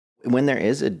When there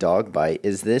is a dog bite,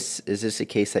 is this a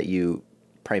case that you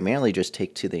primarily just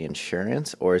take to the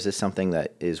insurance, or is this something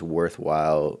that is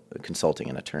worthwhile consulting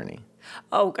an attorney?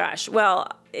 Oh, gosh. Well,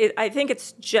 I think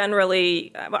it's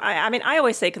generally, I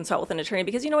always say consult with an attorney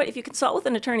because, you know what, if you consult with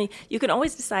an attorney, you can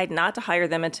always decide not to hire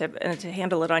them and to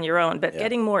handle it on your own. But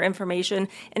getting more information,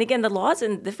 and again, the laws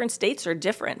in different states are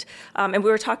different. And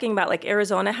we were talking about, like,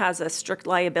 Arizona has a strict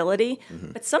liability,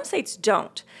 but some states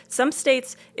don't. Some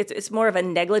states, it's more of a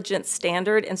negligence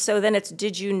standard. And so then it's,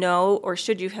 did you know or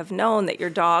should you have known that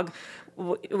your dog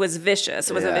was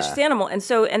vicious, was a vicious animal. And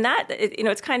so, and that,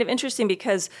 it's kind of interesting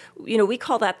because, we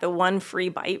call that the one free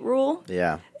bite rule.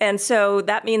 Yeah. And so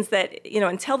that means that,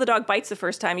 until the dog bites the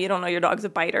first time, you don't know your dog's a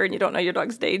biter and you don't know your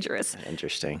dog's dangerous.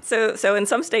 Interesting. So in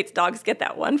some states, dogs get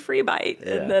that one free bite.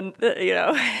 Yeah. And then,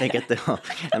 They get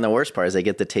and the worst part is they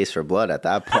get the taste for blood at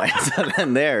that point. So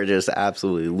then they're just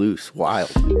absolutely loose, wild.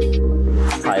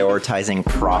 Prioritizing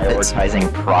profits.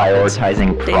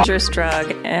 Prioritizing dangerous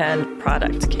drug and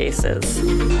product cases.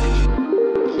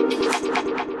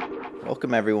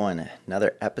 Welcome, everyone.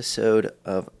 Another episode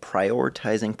of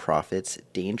Prioritizing Profits,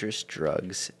 Dangerous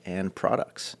Drugs, and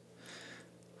Products.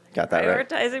 Got that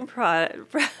Prioritizing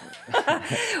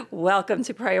Welcome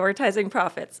to Prioritizing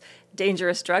Profits,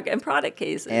 Dangerous Drug and Product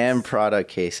Cases. And product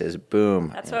cases.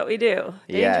 Boom. That's what we do.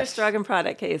 Dangerous drug and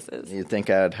product cases. You'd think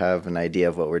I'd have an idea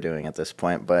of what we're doing at this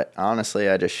point, but honestly,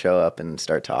 I just show up and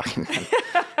start talking.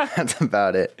 That's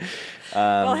about it.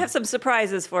 We'll have some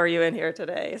surprises for you in here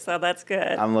today, so that's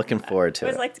good. I'm looking forward to it.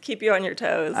 I always like to keep you on your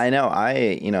toes. I know.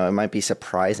 It might be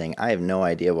surprising. I have no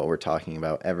idea what we're talking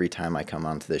about every time I come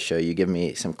onto the show. You give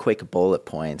me some quick bullet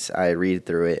points. I read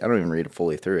through it. I don't even read it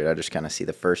fully through it. I just kind of see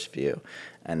the first few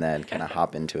and then kind of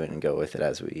hop into it and go with it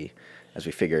as we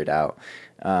figure it out.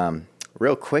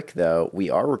 Real quick, though, we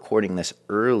are recording this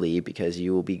early because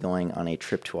you will be going on a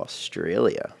trip to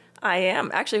Australia. I am.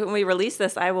 Actually, when we release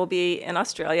this, I will be in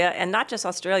Australia, and not just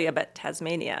Australia, but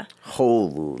Tasmania.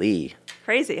 Holy.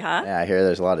 Crazy, huh? Yeah, I hear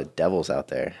there's a lot of devils out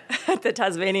there. The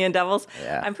Tasmanian devils?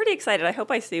 Yeah. I'm pretty excited. I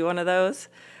hope I see one of those.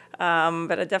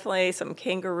 But definitely some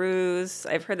kangaroos.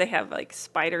 I've heard they have like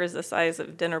spiders the size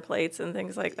of dinner plates and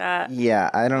things like that. Yeah,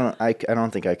 I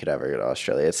don't think I could ever go to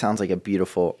Australia. It sounds like a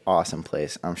beautiful, awesome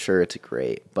place. I'm sure it's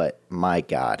great, but my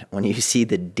God, when you see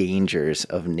the dangers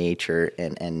of nature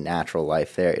and natural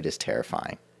life there, it is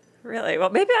terrifying. Really? Well,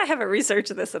 maybe I haven't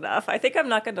researched this enough. I think I'm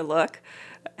not going to look.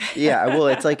 Yeah, well,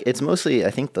 it's mostly,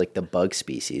 I think, like the bug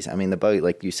species. I mean, the bug,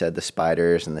 like you said, the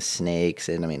spiders and the snakes,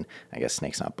 and I mean, I guess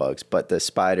snakes not bugs, but the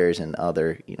spiders and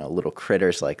other, little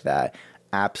critters like that,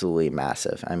 absolutely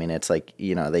massive. I mean, it's like,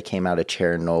 they came out of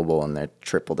Chernobyl and they're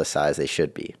triple the size they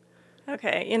should be.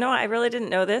 Okay, I really didn't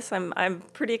know this. I'm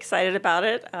pretty excited about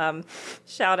it.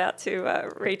 Shout out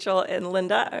to Rachel and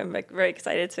Linda. I'm very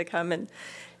excited to come and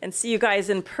see you guys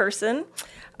in person.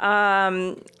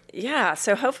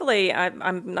 So hopefully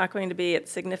I'm not going to be at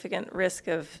significant risk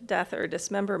of death or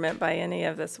dismemberment by any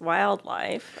of this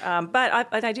wildlife.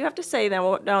 But I do have to say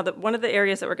now that one of the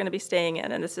areas that we're going to be staying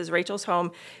in, and this is Rachel's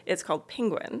home, it's called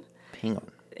Penguin.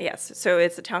 Penguin. Yes, so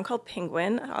it's a town called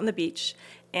Penguin on the beach,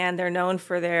 and they're known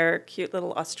for their cute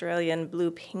little Australian blue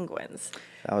penguins.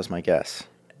 That was my guess.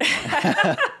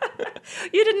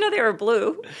 You didn't know they were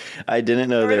blue. I didn't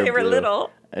know they were blue.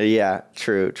 Little. Yeah,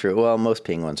 true. Well, most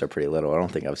penguins are pretty little. I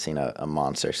don't think I've seen a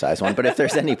monster-sized one. But if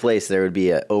there's any place there would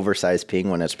be an oversized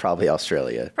penguin, it's probably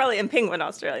Australia. Probably in Penguin,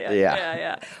 Australia.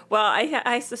 Yeah. Well,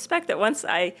 I suspect that once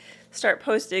I start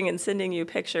posting and sending you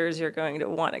pictures, you're going to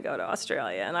want to go to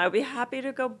Australia. And I'll be happy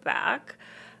to go back.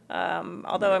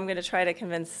 Although I'm going to try to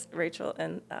convince Rachel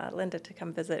and Linda to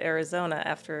come visit Arizona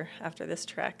after this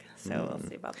trek. So we'll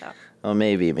see about that. Well,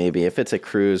 maybe. If it's a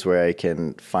cruise where I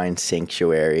can find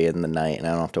sanctuary in the night and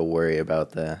I don't have to worry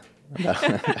about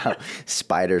about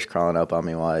spiders crawling up on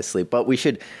me while I sleep. But we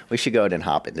should go ahead and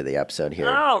hop into the episode here.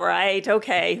 All right.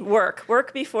 Okay.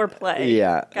 Work before play.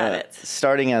 Yeah. Got it.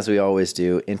 Starting as we always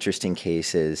do, interesting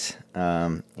cases.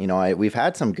 We've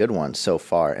had some good ones so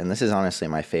far, and this is honestly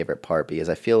my favorite part because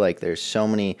I feel like there's so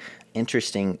many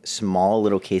interesting small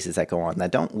little cases that go on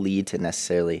that don't lead to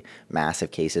necessarily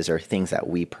massive cases or things that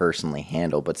we personally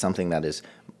handle, but something that is,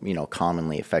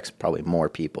 commonly affects probably more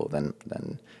people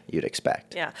than you'd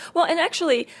expect. Yeah. Well, and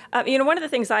actually, one of the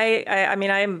things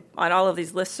I'm on all of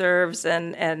these listservs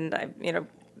and I,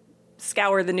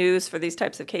 scour the news for these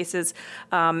types of cases.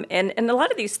 And a lot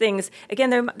of these things,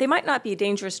 again, they might not be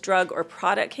dangerous drug or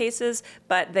product cases,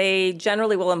 but they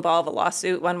generally will involve a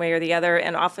lawsuit one way or the other,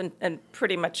 and often, and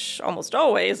pretty much almost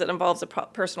always, it involves a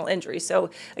personal injury.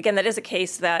 So again, that is a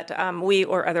case that we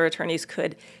or other attorneys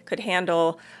could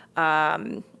handle.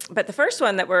 But the first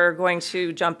one that we're going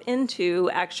to jump into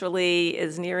actually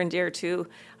is near and dear to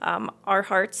our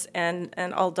hearts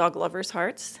and all dog lovers'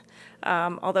 hearts,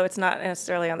 although it's not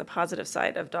necessarily on the positive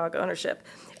side of dog ownership.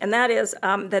 And that is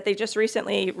that they just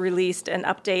recently released an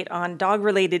update on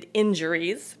dog-related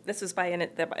injuries. This is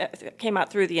that came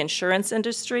out through the insurance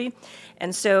industry.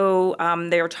 And so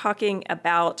they were talking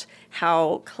about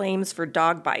how claims for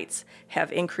dog bites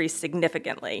have increased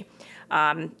significantly.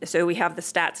 So we have the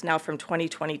stats now from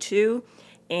 2022,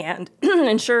 and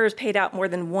insurers paid out more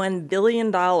than $1 billion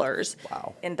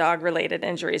in dog-related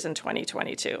injuries in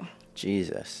 2022.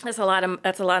 Jesus. That's a lot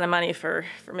of money for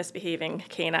misbehaving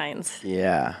canines.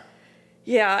 Yeah.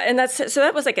 Yeah, and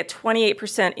that was like a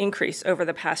 28% increase over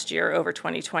the past year, over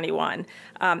 2021.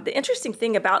 The interesting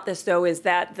thing about this, though, is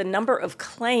that the number of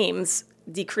claims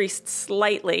decreased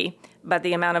slightly, but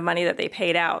the amount of money that they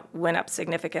paid out went up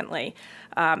significantly.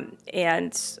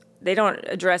 And they don't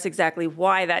address exactly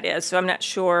why that is. So I'm not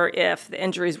sure if the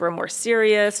injuries were more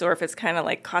serious or if it's kind of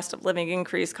like cost of living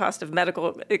increase, cost of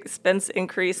medical expense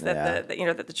increase, that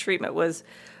the treatment was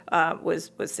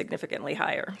significantly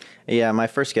higher. Yeah, my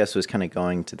first guess was kind of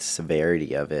going to the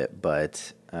severity of it,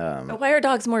 but why are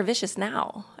dogs more vicious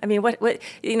now? I mean, what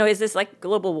is this like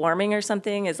global warming or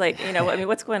something? Is like, I mean,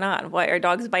 what's going on? Why are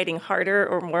dogs biting harder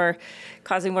or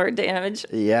causing more damage?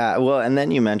 Yeah, well, and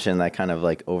then you mentioned that kind of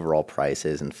like overall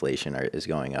prices, inflation is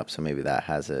going up, so maybe that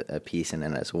has a piece in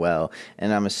it as well.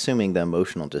 And I'm assuming the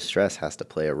emotional distress has to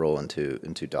play a role into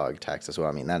dog attacks as well.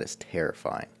 I mean, that is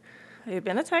terrifying. Have you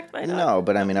been attacked by a dog? No,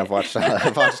 but I mean, I've watched a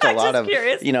lot of,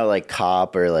 curious. Like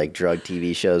cop or like drug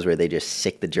TV shows where they just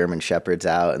sick the German Shepherds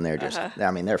out and they're just,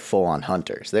 I mean, they're full on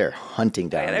hunters. They're hunting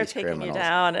down these criminals. They're taking you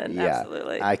down, and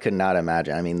absolutely. I could not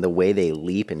imagine. I mean, the way they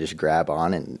leap and just grab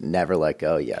on and never let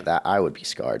go. Yeah, that I would be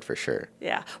scarred for sure.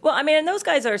 Yeah. Well, I mean, and those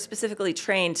guys are specifically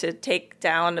trained to take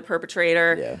down the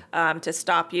perpetrator, to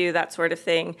stop you, that sort of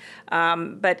thing.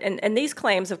 But these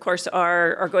claims, of course,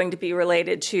 are going to be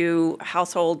related to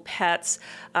household pets.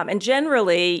 And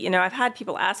generally, I've had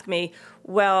people ask me,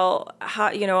 well, how,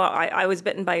 I was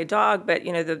bitten by a dog, but,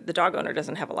 the dog owner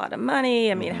doesn't have a lot of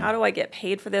money. I mean, how do I get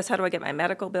paid for this? How do I get my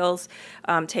medical bills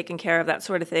taken care of, that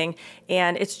sort of thing?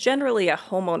 And it's generally a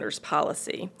homeowner's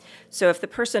policy. So if the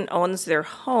person owns their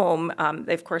home,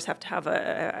 they, of course, have to have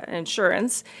an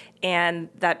insurance, and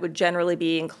that would generally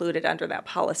be included under that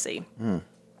policy.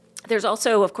 There's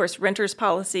also, of course, renters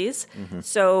policies.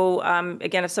 So,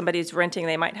 again, if somebody's renting,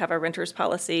 they might have a renters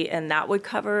policy, and that would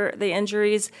cover the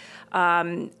injuries.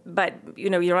 But,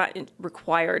 you're not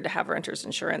required to have renters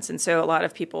insurance. And so a lot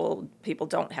of people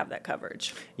don't have that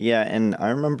coverage. Yeah, and I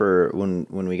remember when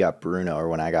we got Bruno, or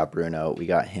when I got Bruno, we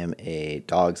got him a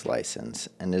dog's license.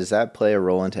 And does that play a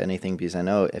role into anything? Because I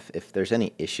know if there's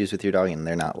any issues with your dog and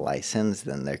they're not licensed,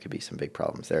 then there could be some big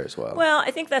problems there as well. Well,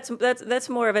 I think that's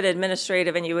more of an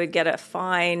administrative, and you would get a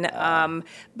fine.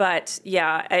 But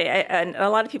yeah, and a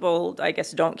lot of people, I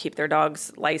guess, don't keep their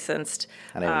dogs licensed.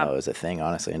 I didn't even know it was a thing,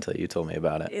 honestly, until you told me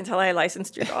about it. Until I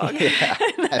licensed your dog. Yeah,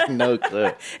 I had no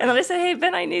clue. And then I said, hey,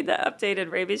 Ben, I need the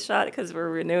updated rabies shot because we're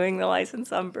renewing the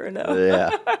license on Bruno.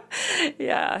 Yeah.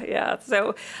 Yeah.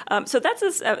 So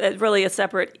that's really a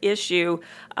separate issue.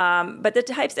 But the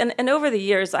types, and over the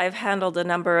years, I've handled a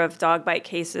number of dog bite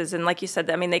cases. And like you said,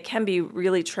 I mean, they can be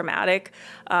really traumatic.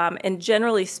 And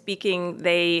generally speaking,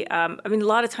 they, a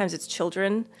lot of times it's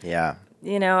children. Yeah.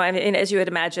 I mean, as you would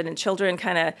imagine, and children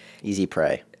kind of... Easy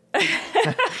prey.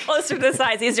 Closer to the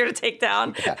size, easier to take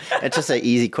down. Yeah, it's just an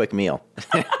easy, quick meal.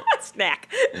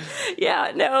 Snack.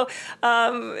 Yeah, no.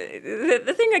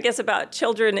 The thing, I guess, about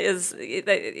children is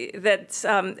that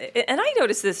and I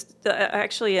noticed this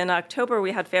actually in October.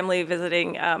 We had family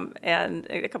visiting and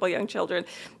a couple of young children,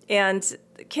 and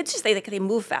kids just they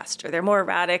move faster. They're more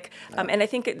erratic, and I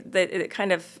think that it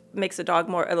kind of makes a dog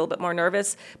a little bit more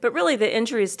nervous. But really, the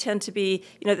injuries tend to be,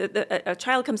 a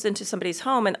child comes into somebody's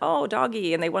home and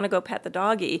doggy, and they want to go pet the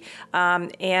doggy,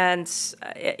 and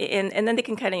then they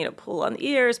can kind of pull on the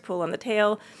ears, pull on the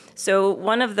tail. So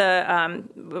one of the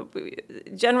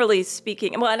generally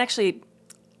speaking, well, and actually,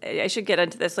 I should get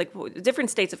into this. Like, different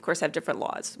states, of course, have different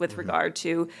laws with regard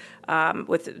to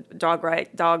with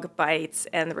dog bites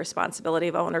and the responsibility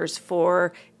of owners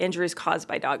for injuries caused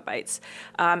by dog bites.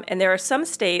 And there are some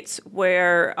states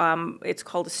where it's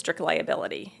called a strict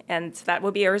liability, and that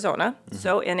would be Arizona.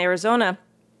 So in Arizona,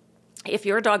 if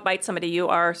your dog bites somebody, you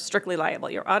are strictly liable.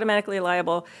 You're automatically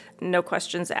liable, no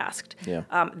questions asked.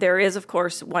 Yeah. There is, of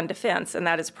course, one defense, and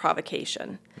that is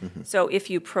provocation. So if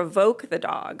you provoke the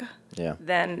dog,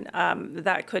 then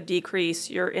that could decrease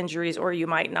your injuries, or you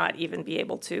might not even be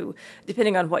able to,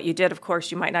 depending on what you did, of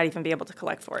course, you might not even be able to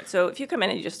collect for it. So if you come in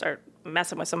and you just start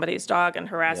messing with somebody's dog and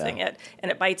harassing it,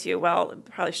 and it bites you, well, it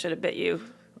probably should have bit you.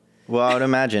 Well, I would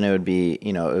imagine it would be,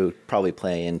 it would probably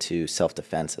play into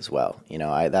self-defense as well.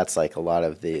 That's like a lot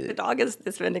of the dog is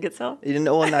defending itself.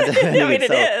 Well, not defending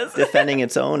itself, it is. defending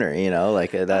its owner.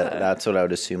 That's what I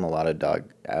would assume a lot of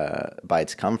dog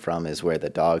bites come from, is where the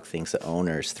dog thinks the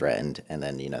owner's threatened, and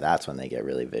then that's when they get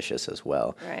really vicious as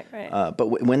well. Right.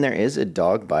 But when there is a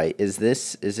dog bite, is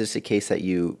this a case that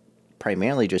you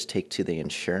primarily just take to the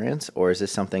insurance, or is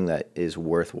this something that is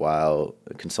worthwhile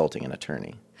consulting an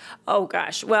attorney? Oh,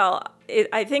 gosh. Well,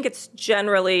 I think it's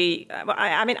generally,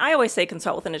 I always say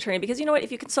consult with an attorney, because you know what?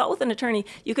 If you consult with an attorney,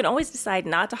 you can always decide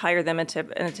not to hire them and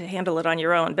to handle it on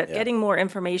your own. But getting more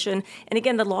information, and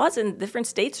again, the laws in different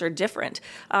states are different.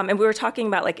 And we were talking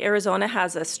about, like, Arizona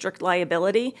has a strict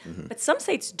liability, but some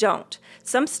states don't.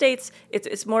 Some states,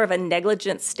 it's more of a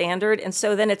negligence standard. And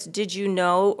so then it's, did you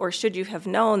know, or should you have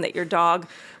known that your dog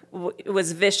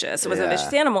was vicious, was a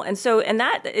vicious animal. And so,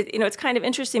 it's kind of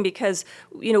interesting because,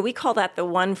 we call that the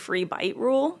one free bite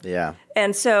rule. Yeah.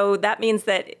 And so that means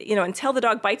that, until the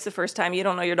dog bites the first time, you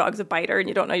don't know your dog's a biter and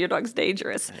you don't know your dog's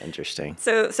dangerous. Interesting.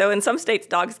 So in some states,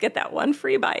 dogs get that one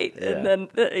free bite, and then,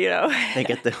 They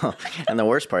get and the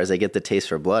worst part is they get the taste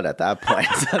for blood at that point.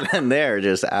 So then they're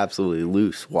just absolutely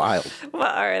loose, wild. Well,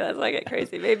 all right, let's not get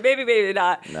crazy. Maybe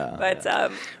not. No. But,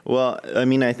 well,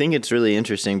 I think it's really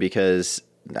interesting because,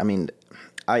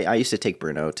 I used to take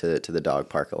Bruno to the dog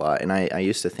park a lot, and I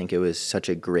used to think it was such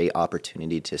a great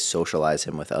opportunity to socialize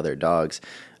him with other dogs.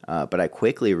 But I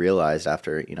quickly realized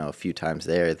after, a few times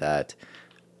there that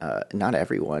not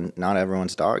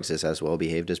everyone's dogs is as well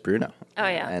behaved as Bruno. Oh,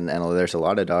 yeah. And there's a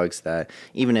lot of dogs that,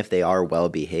 even if they are well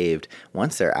behaved,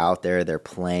 once they're out there, they're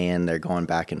playing, they're going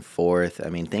back and forth.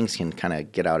 Things can kind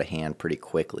of get out of hand pretty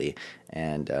quickly,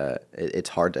 and it's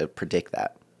hard to predict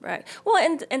that. Right. Well,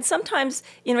 and sometimes,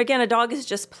 again, a dog is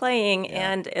just playing,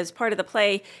 and as part of the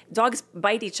play, dogs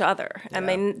bite each other.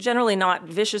 Yeah. Generally not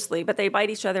viciously, but they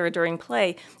bite each other during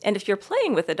play. And if you're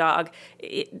playing with the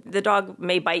dog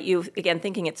may bite you, again,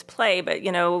 thinking it's play, but,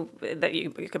 that you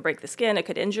could break the skin, it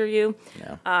could injure you.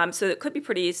 Yeah. So it could be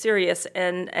pretty serious.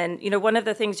 And one of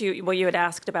the things you had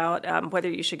asked about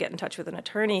whether you should get in touch with an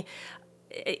attorney.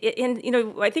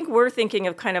 I think we're thinking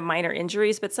of kind of minor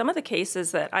injuries, but some of the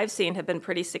cases that I've seen have been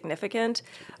pretty significant.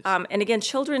 And again,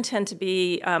 children tend to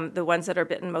be the ones that are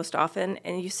bitten most often,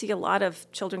 and you see a lot of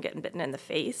children getting bitten in the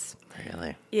face.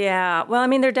 Really? Yeah. Well,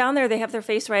 they're down there, they have their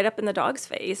face right up in the dog's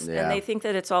face, and they think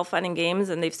that it's all fun and games,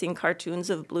 and they've seen cartoons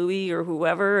of Bluey or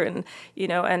whoever, and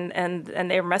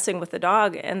and they're messing with the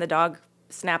dog, and the dog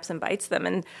snaps and bites them.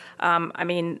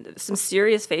 And some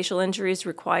serious facial injuries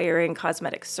requiring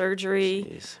cosmetic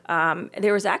surgery.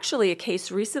 There was actually a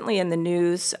case recently in the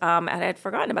news, and I had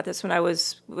forgotten about this when I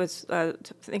was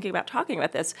thinking about talking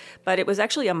about this, but it was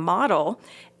actually a model,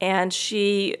 and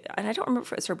I don't remember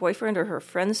if it was her boyfriend or her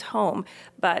friend's home,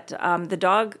 but the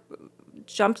dog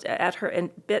jumped at her and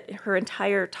bit her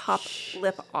entire top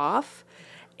lip off.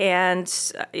 And,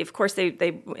 of course, they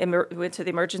went to the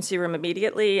emergency room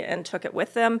immediately and took it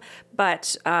with them,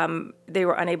 but they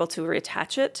were unable to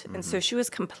reattach it. Mm-hmm. And so she was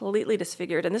completely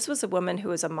disfigured. And this was a woman who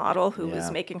was a model who was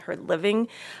making her living,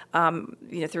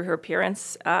 through her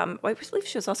appearance. I believe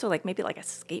she was also maybe a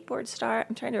skateboard star.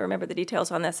 I'm trying to remember the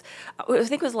details on this. I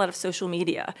think it was a lot of social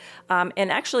media.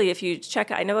 And actually, if you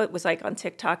check, I know it was on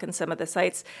TikTok and some of the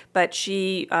sites, but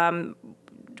she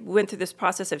went through this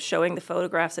process of showing the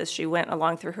photographs as she went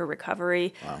along through her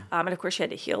recovery. Wow. And of course she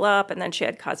had to heal up, and then she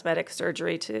had cosmetic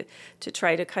surgery to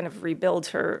try to kind of rebuild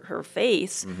her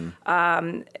face.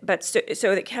 Mm-hmm. But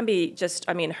so it can be just,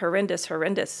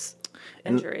 horrendous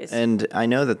injuries. And I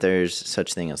know that there's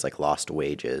such thing as lost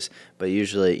wages, but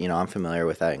usually, I'm familiar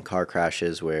with that in car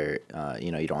crashes where,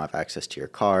 you don't have access to your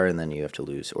car and then you have to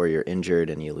lose, or you're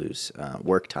injured and you lose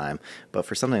work time. But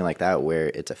for something like that where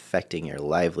it's affecting your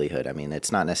livelihood,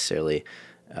 it's not necessarily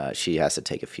she has to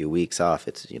take a few weeks off.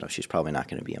 It's, she's probably not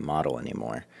going to be a model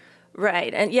anymore.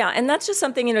 Right. And yeah, and that's just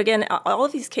something, again, all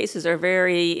of these cases are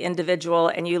very individual,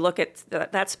 and you look at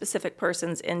that specific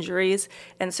person's injuries.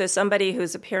 And so somebody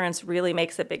whose appearance really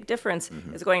makes a big difference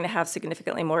is going to have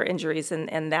significantly more injuries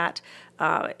in that,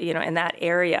 in that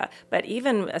area. But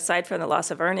even aside from the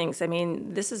loss of earnings, I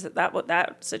mean,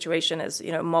 that situation is,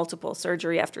 multiple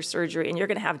surgery after surgery, and you're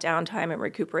going to have downtime and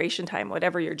recuperation time,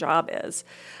 whatever your job is.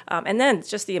 And then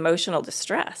just the emotional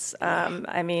distress.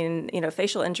 I mean,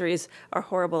 facial injuries are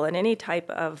horrible in any type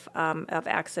of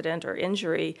accident or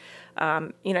injury,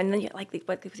 and then like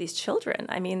these children.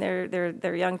 I mean,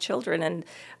 they're young children, and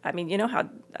I mean,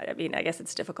 I guess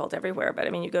it's difficult everywhere, but I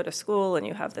mean, you go to school and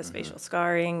you have this facial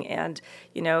scarring, and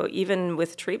even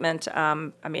with treatment,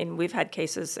 I mean, we've had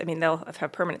cases. I mean, they'll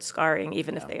have permanent scarring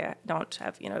even if they don't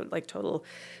have like total,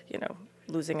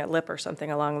 losing a lip or something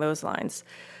along those lines.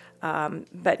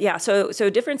 But yeah, so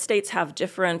different states have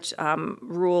different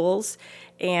rules,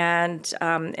 and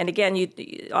again,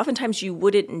 oftentimes you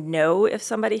wouldn't know if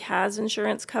somebody has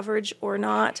insurance coverage or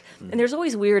not. And there's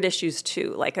always weird issues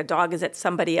too, like a dog is at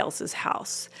somebody else's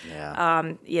house.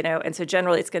 Yeah. And so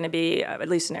generally it's going to be, at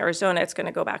least in Arizona, it's going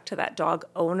to go back to that dog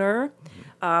owner.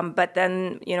 But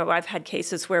then, I've had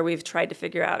cases where we've tried to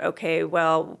figure out, okay,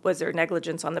 well, was there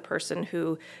negligence on the person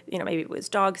who, maybe it was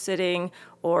dog sitting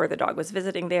or the dog was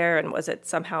visiting there, and was it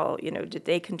somehow, did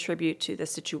they contribute to the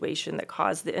situation that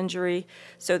caused the injury?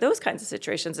 So those kinds of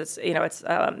situations, it's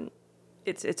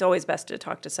always best to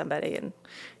talk to somebody. And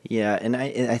yeah, and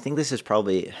I think this is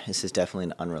definitely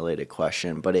an unrelated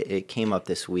question, but it came up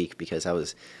this week because I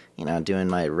was, doing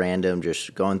my random,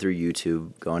 just going through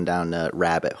YouTube, going down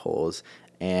rabbit holes.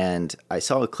 And I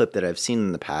saw a clip that I've seen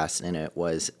in the past, and it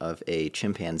was of a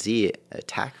chimpanzee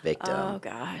attack victim. Oh,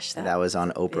 gosh. That was on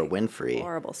Oprah Winfrey.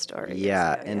 Horrible story.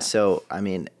 Yeah, and so, I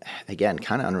mean, again,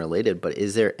 kind of unrelated, but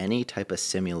is there any type of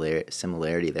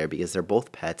similarity there? Because they're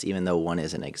both pets, even though one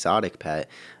is an exotic pet.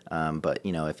 But,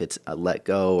 if it's let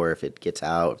go or if it gets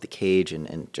out of the cage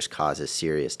and just causes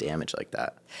serious damage like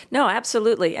that. No,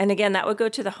 absolutely. And again, that would go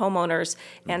to the homeowners.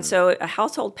 And so a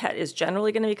household pet is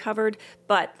generally going to be covered,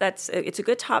 but it's a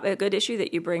good issue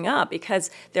that you bring up, because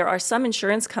there are some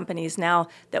insurance companies now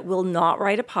that will not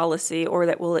write a policy or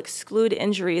that will exclude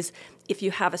injuries if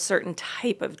you have a certain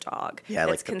type of dog that's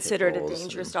like considered a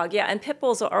dangerous dog. Yeah, and pit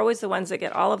bulls are always the ones that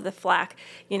get all of the flack,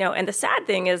 and the sad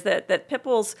thing is that pit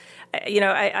bulls,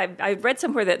 I read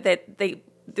somewhere that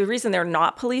the reason they're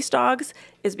not police dogs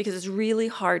is because it's really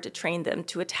hard to train them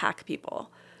to attack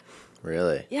people.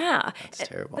 Really? Yeah. That's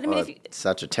terrible. But I mean, it's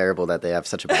such a terrible that they have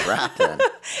such a bad rap then. Well,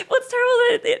 it's terrible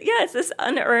that, it's this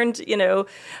unearned,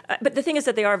 but the thing is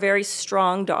that they are very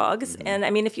strong dogs. Mm-hmm. And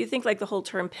I mean, if you think like the whole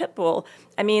term pit bull,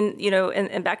 I mean,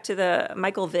 and back to the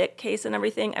Michael Vick case and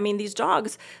everything, I mean, these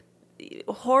dogs,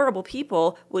 horrible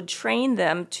people would train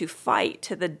them to fight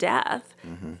to the death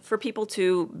for people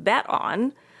to bet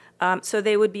on. So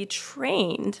they would be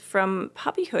trained from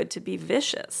puppyhood to be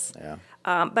vicious. Yeah.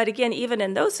 But again, even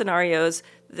in those scenarios,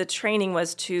 the training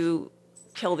was to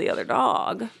kill the other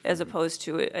dog as opposed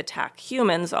to attack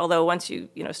humans. Although once you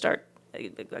start,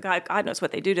 God knows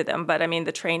what they do to them. But I mean,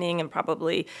 the training and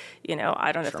probably,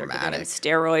 I don't know if they're giving them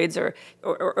steroids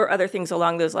or other things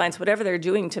along those lines. Whatever they're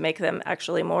doing to make them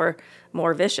actually more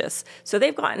vicious. So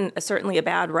they've gotten certainly a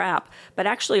bad rap. But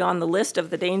actually, on the list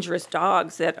of the dangerous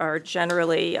dogs that are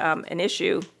generally an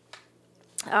issue,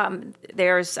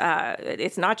 there's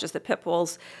it's not just the pit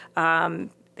bulls, the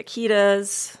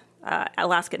Akitas,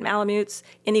 Alaskan Malamutes,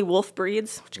 any wolf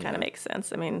breeds, which kind of makes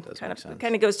sense. I mean,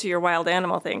 kind of goes to your wild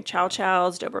animal thing. Chow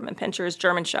Chows, Doberman Pinschers,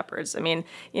 German Shepherds. I mean,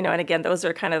 and again, those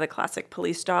are kind of the classic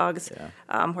police dogs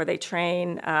where they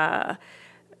train. Let's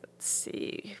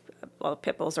see, well,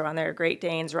 pit bulls are on there. Great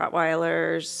Danes,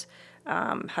 Rottweilers,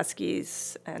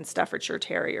 Huskies, and Staffordshire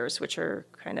Terriers, which are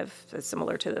kind of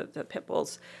similar to the pit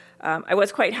bulls. I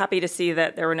was quite happy to see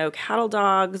that there were no cattle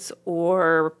dogs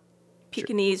or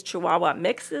Pekingese Chihuahua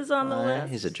mixes on the list.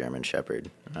 He's a German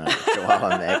Shepherd,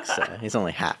 Chihuahua mix. He's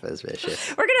only half as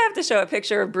vicious. We're going to have to show a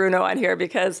picture of Bruno on here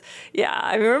because,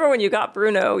 I remember when you got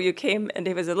Bruno, you came and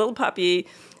he was a little puppy.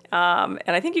 And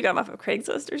I think you got him off of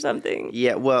Craigslist or something.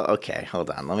 Yeah, well, okay, hold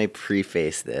on. Let me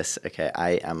preface this. Okay,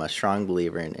 I am a strong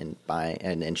believer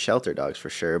in shelter dogs for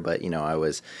sure. But, I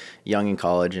was young in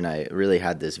college and I really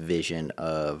had this vision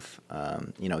of,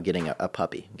 getting a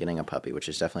puppy, which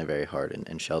is definitely very hard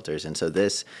in shelters. And so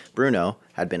this Bruno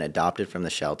had been adopted from the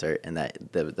shelter and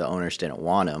that the owners didn't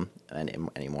want him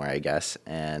anymore, I guess.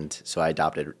 And so I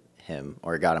adopted him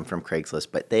or got him from Craigslist,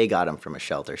 but they got him from a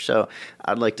shelter. So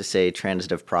I'd like to say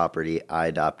transitive property. I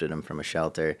adopted him from a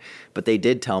shelter, but they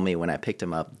did tell me when I picked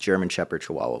him up, German Shepherd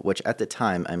Chihuahua, which at the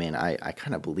time, I mean, I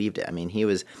kind of believed it. I mean, he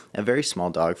was a very small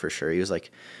dog for sure. He was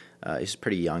like, he was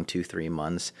pretty young, 2-3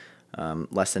 months.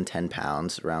 Less than 10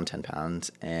 pounds, around 10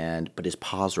 pounds, but his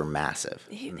paws were massive.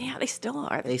 Yeah, they still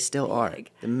are. They still big. are.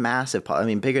 The massive paws. I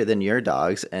mean, bigger than your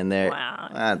dogs, and they're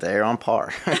on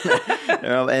par.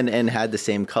 and had the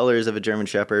same colors of a German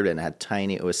Shepherd, and had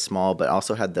tiny. It was small, but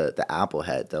also had the apple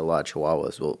head that a lot of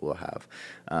Chihuahuas will have.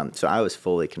 So I was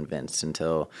fully convinced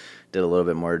until did a little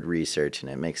bit more research,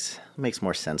 and it makes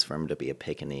more sense for him to be a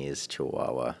Pekingese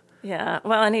Chihuahua. Yeah.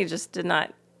 Well, and he just did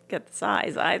not get the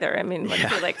size either. I mean,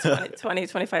 like 20,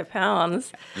 25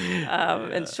 pounds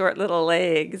and short little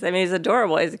legs. I mean, he's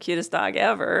adorable. He's the cutest dog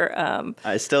ever.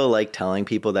 I still like telling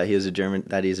people that he's a German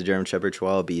Shepherd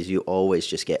Chihuahua because you always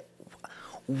just get,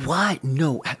 what?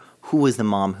 No. Who was the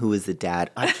mom? Who was the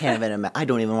dad? I can't even imagine. I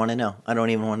don't even want to know. I don't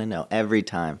even want to know every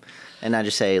time. And I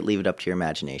just say, leave it up to your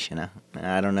imagination.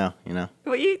 I don't know,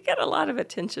 Well, you get a lot of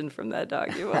attention from that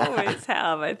dog. You always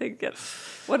have. I think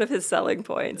that's one of his selling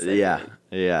points. Yeah.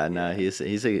 No, he's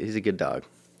a good dog.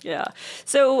 Yeah.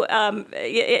 So,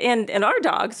 and our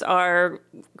dogs are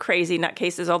crazy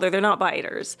nutcases, although they're not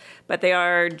biters, but they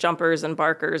are jumpers and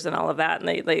barkers and all of that, and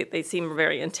they seem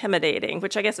very intimidating,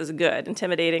 which I guess is good.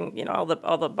 Intimidating, all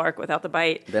the bark without the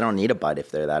bite. They don't need a bite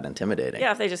if they're that intimidating.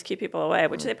 Yeah, if they just keep people away,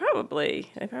 which they probably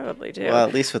do. Well,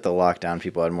 at least with the lockdown,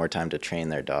 people had more time to train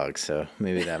their dogs, so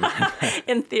maybe that might...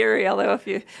 In theory, although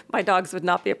my dogs would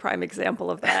not be a prime example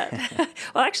of that.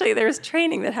 Well, actually, there's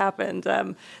training that happened.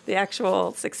 The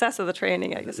actual success of the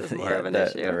training, I guess, is more of an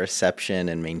issue. The reception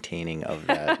and maintaining of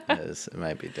that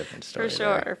might be a different story.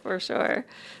 For sure.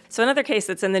 So another case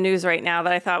that's in the news right now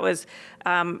that I thought was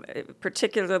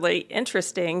particularly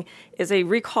interesting is a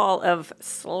recall of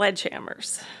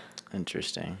sledgehammers.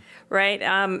 Interesting. Right?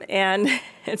 And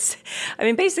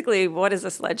basically, what is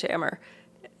a sledgehammer?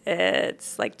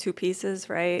 It's like two pieces,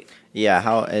 right? Yeah,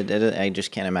 I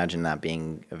just can't imagine that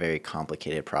being a very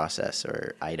complicated process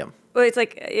or item. Well, it's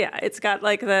like, it's got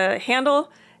like the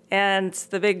handle and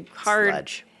the big hard...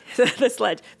 Sledge.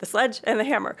 The sledge and the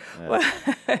hammer.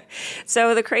 Yeah.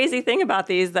 So the crazy thing about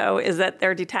these, though, is that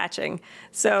they're detaching.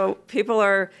 So people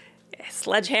are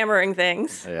sledgehammering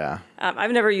things. Yeah.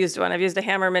 I've never used one. I've used a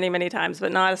hammer many, many times,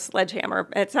 but not a sledgehammer.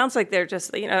 It sounds like they're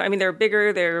just, they're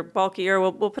bigger, they're bulkier.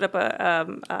 We'll put up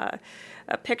a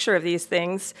picture of these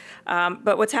things.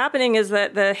 But what's happening is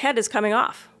that the head is coming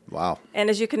off. Wow. And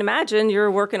as you can imagine, you're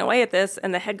working away at this,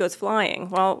 and the head goes flying.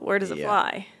 Well, where does it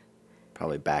fly?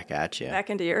 Probably back at you.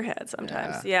 Back into your head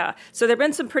sometimes, yeah. So there have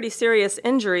been some pretty serious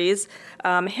injuries,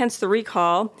 hence the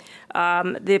recall.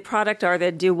 The product are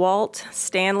the DeWalt,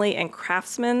 Stanley, and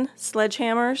Craftsman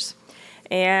sledgehammers.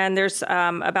 And there's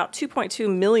about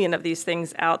 2.2 million of these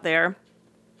things out there.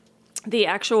 The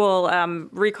actual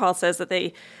recall says that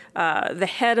the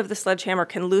head of the sledgehammer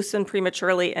can loosen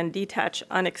prematurely and detach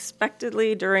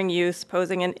unexpectedly during use,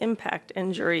 posing an impact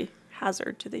injury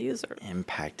hazard to the user.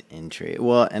 Impact injury.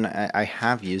 Well, and I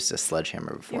have used a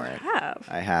sledgehammer before. You have?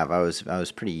 I have. I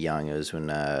was pretty young. It was when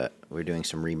we were doing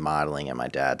some remodeling at my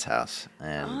dad's house,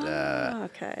 and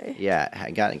okay. Yeah,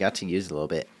 I got to use it a little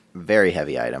bit. Very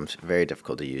heavy items, very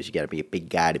difficult to use. You got to be a big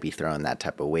guy to be throwing that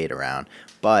type of weight around,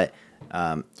 but.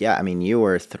 You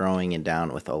were throwing it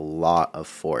down with a lot of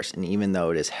force, and even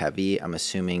though it is heavy, I'm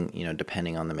assuming,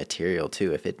 depending on the material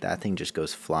too, if that thing just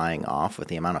goes flying off with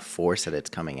the amount of force that it's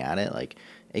coming at it, like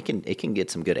it can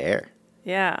get some good air.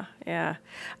 Yeah.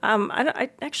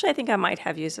 I think I might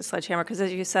have used a sledgehammer because,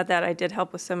 as you said that, I did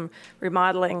help with some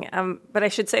remodeling. But I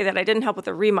should say that I didn't help with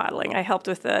the remodeling. I helped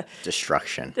with the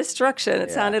destruction.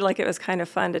 It sounded like it was kind of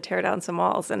fun to tear down some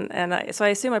walls, so I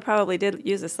assume I probably did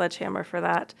use a sledgehammer for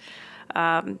that.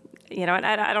 And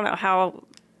I don't know how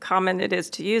common it is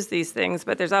to use these things,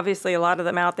 but there's obviously a lot of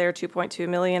them out there, 2.2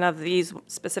 million of these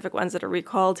specific ones that are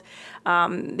recalled.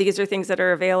 These are things that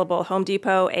are available, Home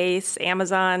Depot, Ace,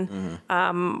 Amazon,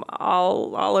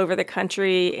 all over the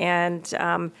country. And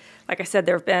like I said,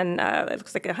 there have been, it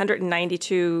looks like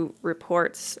 192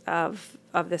 reports of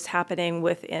this happening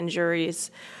with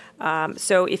injuries.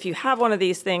 So if you have one of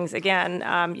these things, again,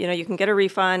 you can get a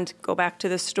refund, go back to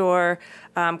the store,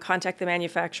 contact the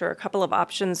manufacturer, a couple of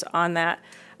options on that.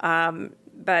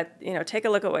 But take a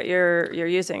look at what you're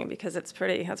using, because that's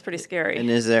pretty scary. And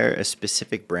is there a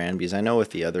specific brand? Because I know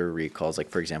with the other recalls, like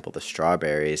for example, the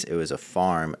strawberries, it was a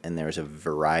farm and there was a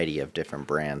variety of different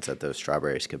brands that those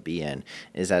strawberries could be in.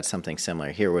 Is that something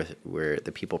similar here with where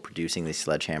the people producing these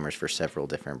sledgehammers for several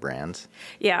different brands?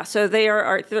 Yeah, so there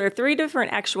are 3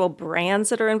 different actual brands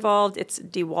that are involved. It's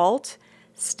DeWalt,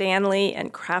 Stanley,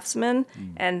 and Craftsman.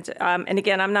 And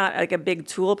again, I'm not like a big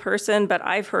tool person, but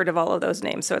I've heard of all of those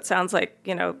names. So it sounds like,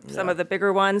 some of the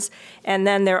bigger ones. And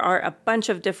then there are a bunch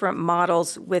of different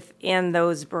models within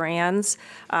those brands.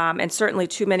 And certainly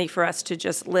too many for us to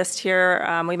just list here.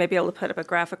 We may be able to put up a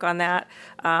graphic on that.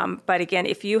 But again,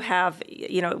 if you have,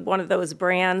 one of those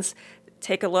brands,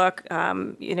 take a look.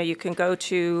 You can go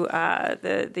to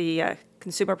the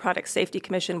Consumer Product Safety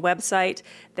Commission website.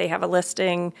 They have a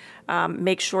listing.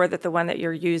 Make sure that the one that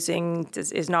you're using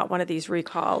is not one of these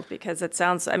recalled, because it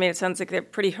sounds like they're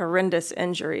pretty horrendous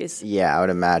injuries. Yeah, I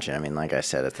would imagine. I mean, like I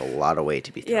said, it's a lot of weight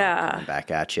to be coming back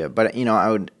at you. But,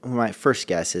 my first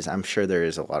guess is I'm sure there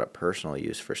is a lot of personal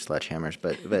use for sledgehammers,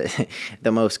 but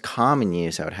the most common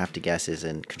use I would have to guess is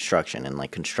in construction and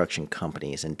like construction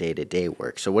companies and day-to-day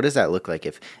work. So what does that look like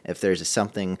if there's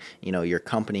something, your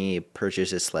company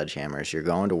purchases sledgehammers, you're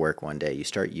going to work one day, you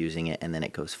start using it, and then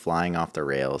it goes flying off the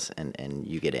rails and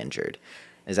you get injured?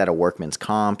 Is that a workman's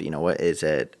comp? What is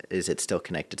it? Is it still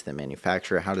connected to the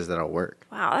manufacturer? How does that all work?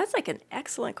 Wow, that's like an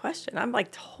excellent question. I'm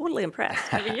like totally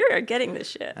impressed. I mean, you're getting this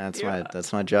shit.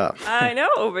 That's my job. I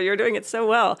know, but you're doing it so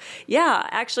well. Yeah,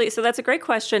 actually, so that's a great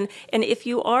question. And if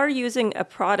you are using a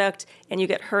product and you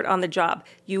get hurt on the job,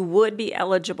 you would be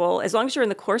eligible, as long as you're in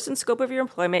the course and scope of your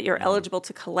employment, you're eligible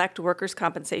to collect workers'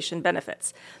 compensation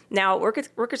benefits. Now,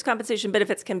 workers' compensation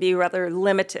benefits can be rather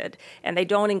limited, and they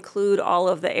don't include all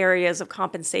of the areas of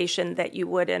compensation that you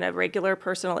would in a regular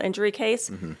personal injury case.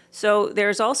 Mm-hmm. So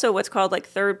there's also what's called like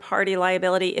third-party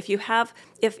liability. If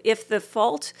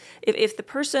the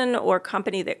person or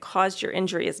company that caused your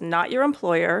injury is not your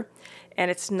employer, and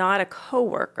it's not a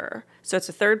coworker, so it's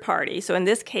a third party. So in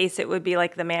this case, it would be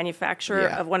like the manufacturer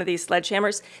of one of these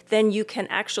sledgehammers. Then you can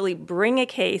actually bring a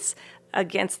case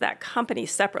against that company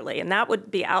separately, and that would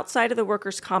be outside of the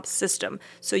workers' comp system.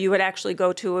 So you would actually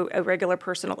go to a regular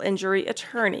personal injury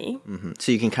attorney. Mm-hmm.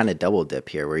 So you can kind of double dip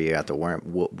here, where you have the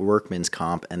workman's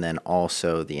comp and then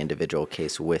also the individual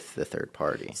case with the third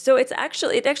party. So it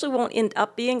actually won't end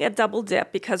up being a double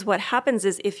dip, because what happens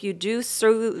is if you do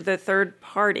sue the third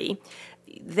party,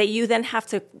 you then have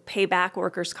to pay back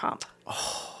workers' comp.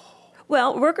 Oh.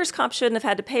 Well, workers' comp shouldn't have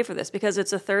had to pay for this, because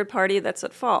it's a third party that's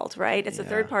at fault, right? It's a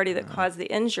third party that caused the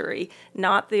injury,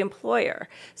 not the employer.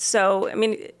 So, I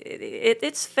mean,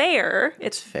 it's fair.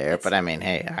 It's fair, but I mean,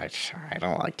 hey, I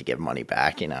don't like to give money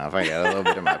back. If I got a little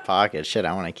bit in my pocket,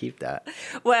 I want to keep that.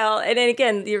 Well, and then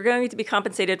again, you're going to be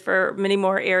compensated for many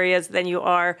more areas than you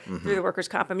are through the workers'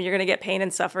 comp. I mean, you're going to get pain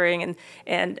and suffering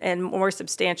and more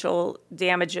substantial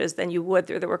damages than you would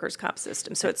through the workers' comp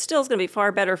system. So it still is going to be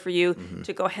far better for you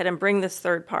to go ahead and bring this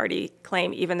third-party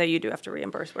claim, even though you do have to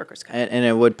reimburse workers' comp. And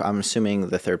it would, I'm assuming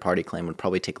the third-party claim would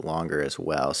probably take longer as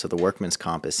well. So the workman's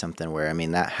comp is something where,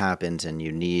 that happens and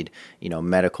you need,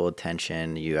 medical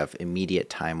attention, you have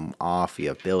immediate time off, you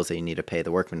have bills that you need to pay.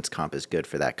 The workman's comp is good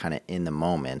for that kind of in the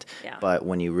moment. Yeah. But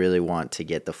when you really want to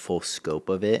get the full scope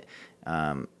of it,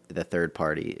 the third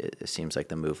party, it seems like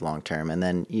the move long term. And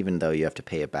then even though you have to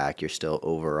pay it back, you're still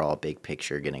overall big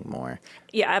picture getting more.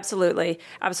 Yeah, absolutely.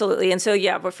 And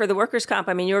so, but for the workers' comp,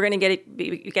 you're going to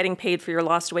be getting paid for your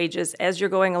lost wages as you're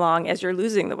going along, as you're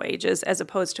losing the wages, as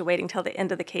opposed to waiting till the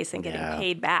end of the case and getting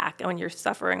paid back when you're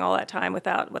suffering all that time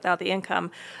without the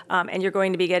income. And you're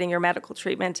going to be getting your medical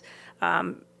treatment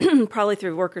probably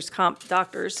through workers' comp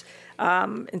doctors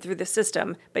and through the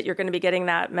system, but you're going to be getting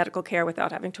that medical care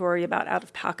without having to worry about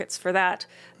out-of-pockets for that,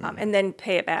 and then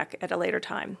pay it back at a later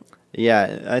time.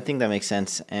 Yeah, I think that makes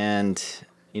sense. And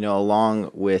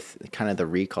along with kind of the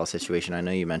recall situation, I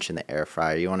know you mentioned the air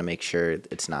fryer. You want to make sure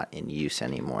it's not in use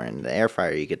anymore. And the air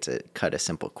fryer, you get to cut a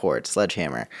simple cord.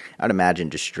 Sledgehammer, I would imagine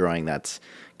destroying that's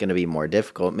going to be more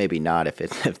difficult. Maybe not if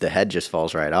the head just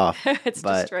falls right off. It's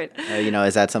destroyed.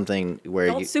 Is that something where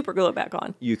Don't super glue it back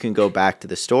on? You can go back to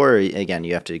the store. Again,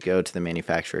 you have to go to the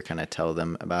manufacturer, kind of tell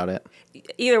them about it.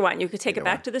 Either one. You could take it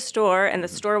back to the store, and the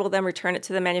store will then return it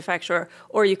to the manufacturer,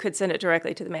 or you could send it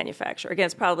directly to the manufacturer. Again,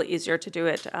 it's probably easier to do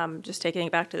it just taking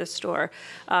it back to the store.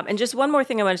 And just one more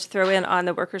thing I wanted to throw in on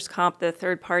the workers' comp, the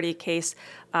third-party case,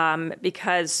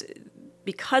 because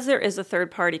there is a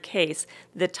third-party case,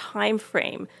 the time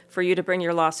frame for you to bring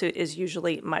your lawsuit is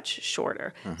usually much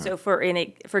shorter. Mm-hmm. So for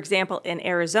example, in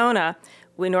Arizona,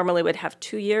 we normally would have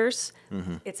 2 years.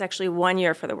 Mm-hmm. It's actually 1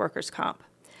 year for the workers' comp.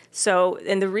 So,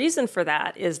 and the reason for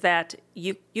that is that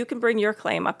you can bring your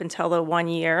claim up until the 1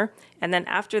 year, and then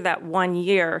after that 1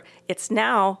 year, it's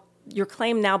now your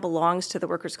claim now belongs to the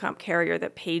workers' comp carrier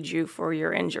that paid you for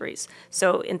your injuries.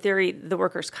 So in theory, the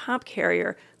workers' comp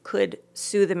carrier could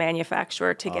sue the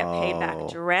manufacturer to get paid back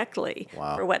directly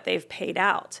for what they've paid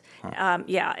out.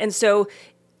 And so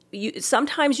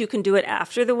sometimes you can do it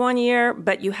after the 1 year,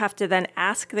 but you have to then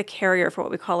ask the carrier for what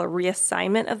we call a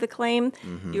reassignment of the claim.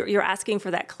 You're asking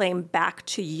for that claim back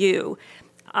to you.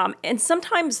 And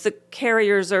sometimes the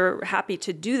carriers are happy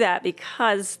to do that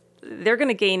because they're going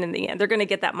to gain in the end. They're going to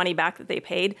get that money back that they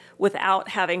paid without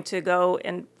having to go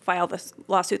and file this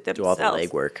lawsuit themselves. Do all the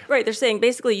legwork. Right. They're saying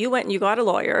basically you went and you got a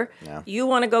lawyer. Yeah. You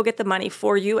want to go get the money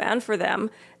for you and for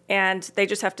them. And they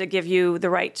just have to give you the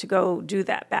right to go do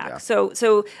that back. Yeah.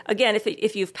 So again,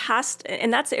 if you've passed,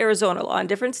 and that's Arizona law, and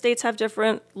different states have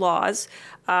different laws,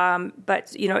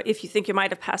 but if you think you might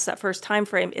have passed that first time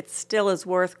frame, it still is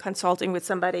worth consulting with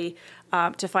somebody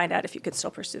to find out if you could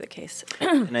still pursue the case.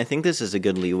 And I think this is a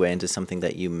good leeway into something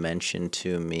that you mentioned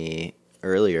to me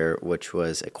earlier, which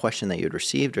was a question that you had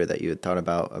received or that you had thought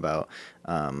about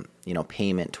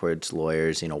payment towards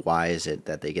lawyers. Why is it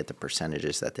that they get the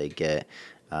percentages that they get?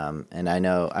 And I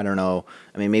don't know.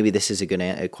 I mean, maybe this is a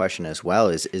good question as well.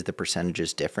 Is the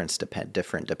percentages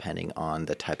different depending on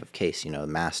the type of case?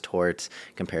 Mass torts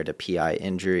compared to PI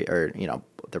injury, or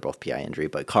they're both PI injury,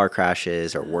 but car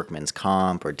crashes or workman's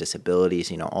comp or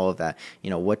disabilities. All of that.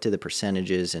 What do the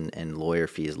percentages and lawyer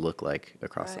fees look like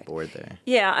across the board there?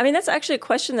 Yeah, I mean that's actually a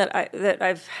question that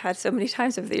I've had so many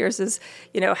times over the years. Is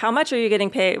how much are you getting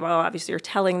paid? Well, obviously you're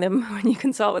telling them when you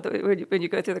consult when you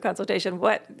go through the consultation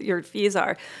what your fees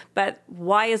are. But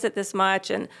why is it this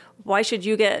much, and why should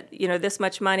you get this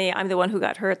much money? I'm the one who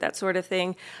got hurt, that sort of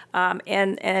thing,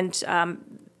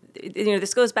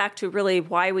 this goes back to really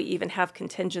why we even have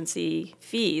contingency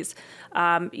fees.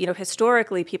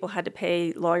 Historically, people had to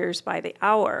pay lawyers by the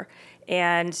hour,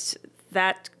 and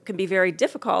that can be very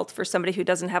difficult for somebody who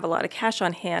doesn't have a lot of cash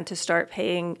on hand to start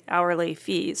paying hourly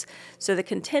fees. So the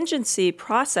contingency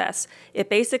process, it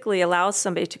basically allows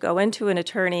somebody to go into an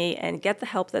attorney and get the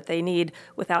help that they need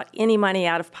without any money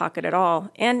out of pocket at all,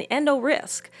 and no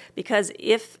risk. Because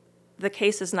if the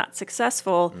case is not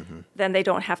successful, then they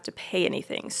don't have to pay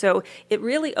anything. So it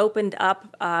really opened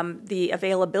up the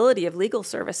availability of legal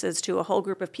services to a whole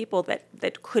group of people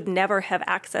that could never have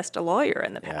accessed a lawyer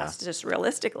in the past, just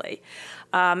realistically.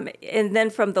 And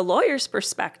then from the lawyer's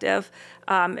perspective,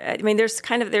 there's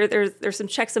there's some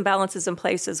checks and balances in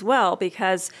place as well,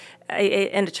 because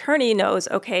an attorney knows,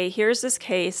 okay, here's this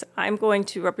case. I'm going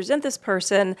to represent this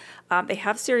person. They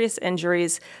have serious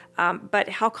injuries. But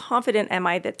how confident am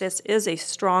I that this is a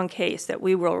strong case that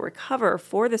we will recover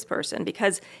for this person?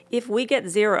 Because if we get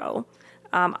zero,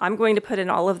 I'm going to put in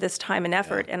all of this time and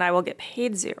effort, and I will get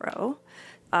paid zero.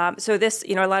 So this,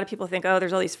 a lot of people think, oh,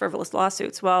 there's all these frivolous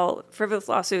lawsuits. Well, frivolous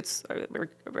lawsuits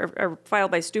are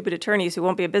filed by stupid attorneys who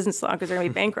won't be a business long because they're going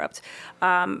to be bankrupt.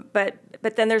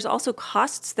 But then there's also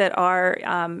costs that are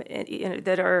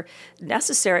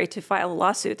necessary to file a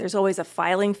lawsuit. There's always a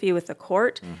filing fee with the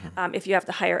court. If you have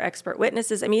to hire expert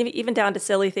witnesses, even down to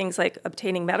silly things like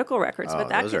obtaining medical records. But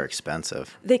those are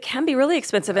expensive. They can be really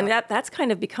expensive, and that's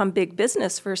kind of become big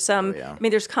business for some.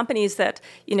 There's companies that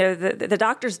the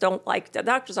doctors don't like.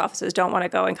 Doctors' offices don't want to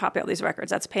go and copy all these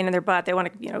records. That's a pain in their butt. They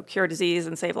want to, cure disease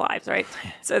and save lives, right?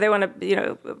 So they want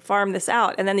to, farm this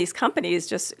out, and then these companies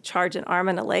just charge an arm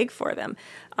and a leg for them.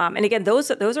 And again, those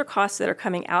are costs that are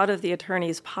coming out of the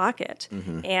attorney's pocket.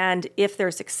 And if they're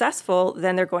successful,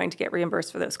 then they're going to get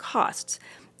reimbursed for those costs.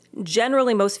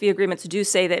 Generally, most fee agreements do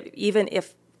say that even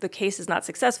if the case is not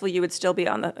successful, you would still be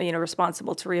on the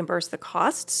responsible to reimburse the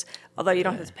costs, although you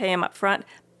don't have to pay them up front.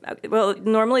 Well,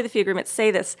 normally the fee agreements say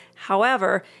this.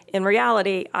 However, in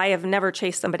reality, I have never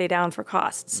chased somebody down for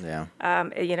costs.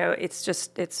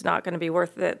 It's not going to be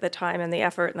worth the time and the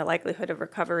effort, and the likelihood of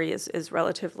recovery is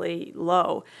relatively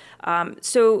low.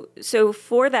 So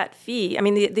for that fee,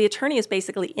 the attorney is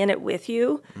basically in it with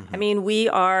you. We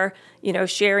are,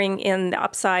 sharing in the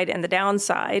upside and the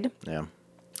downside. Yeah.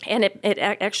 And it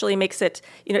actually makes it,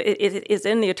 it is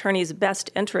in the attorney's best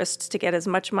interests to get as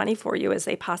much money for you as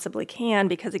they possibly can,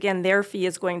 because, again, their fee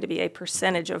is going to be a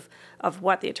percentage of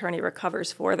what the attorney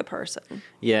recovers for the person.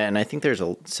 Yeah, and I think there's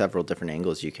several different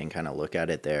angles you can kind of look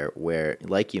at it there, where,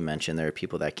 like you mentioned, there are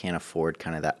people that can't afford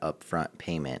kind of that upfront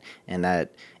payment, and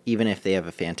that even if they have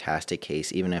a fantastic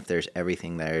case, even if there's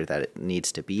everything there that it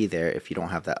needs to be there, if you don't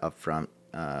have that upfront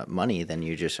money, then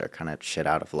you just are kind of shit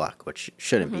out of luck, which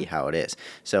shouldn't be how it is.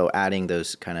 So adding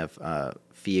those kind of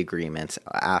fee agreements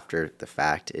after the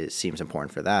fact, it seems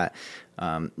important for that.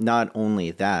 Not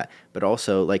only that, but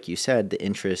also, like you said, the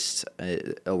interests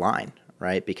align,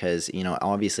 right? Because,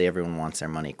 obviously everyone wants their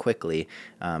money quickly.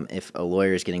 If a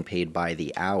lawyer is getting paid by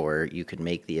the hour, you could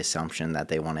make the assumption that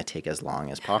they want to take as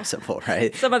long as possible,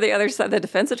 right? Some of the other side, the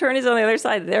defense attorneys on the other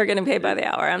side, they're getting paid by the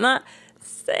hour. I'm not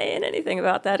saying anything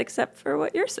about that except for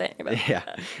what you're saying about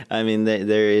that. I mean,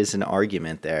 there is an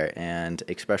argument there, and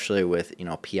especially with,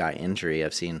 PI injury,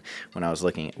 I've seen when I was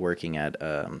working at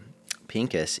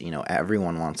Pincus,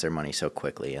 everyone wants their money so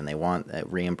quickly, and they want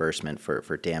reimbursement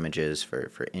for damages,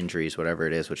 for injuries, whatever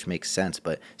it is, which makes sense.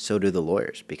 But so do the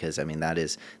lawyers, because that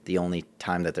is the only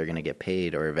time that they're going to get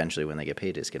paid, or eventually when they get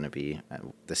paid is going to be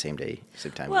the same day,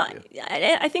 same time. Well,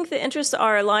 I think the interests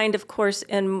are aligned, of course.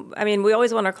 And we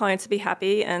always want our clients to be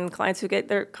happy, and clients who get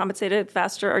their compensated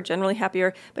faster are generally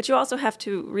happier. But you also have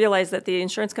to realize that the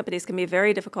insurance companies can be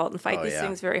very difficult and fight these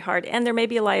things very hard. And there may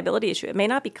be a liability issue. It may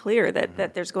not be clear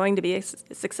that there's going to be a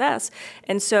success,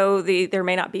 and so there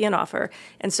may not be an offer.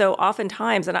 And so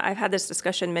oftentimes, and I've had this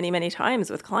discussion many, many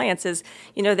times with clients, is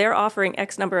they're offering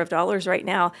X number of dollars right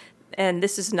now, and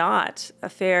this is not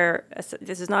fair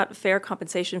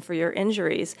compensation for your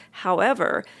injuries.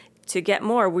 However, to get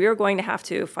more, we're going to have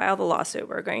to file the lawsuit.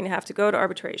 We're going to have to go to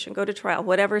arbitration, go to trial,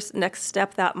 whatever next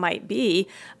step that might be.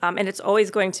 And it's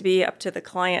always going to be up to the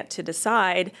client to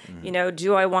decide,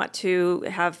 do I want to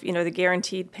have, the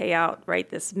guaranteed payout right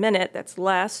this minute that's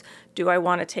less? Do I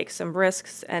want to take some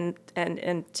risks and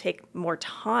take more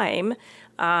time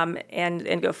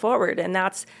and go forward? And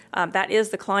that is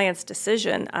the client's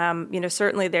decision.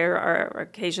 Certainly there are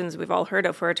occasions we've all heard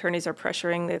of where attorneys are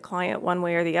pressuring the client one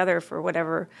way or the other for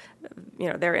whatever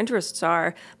their interests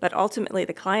are, but ultimately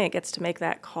the client gets to make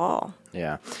that call.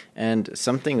 Yeah. And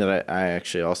something that I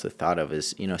actually also thought of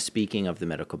is, speaking of the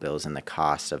medical bills and the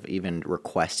cost of even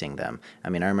requesting them. I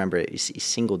remember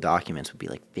single documents would be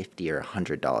like $50 or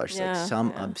 $100, like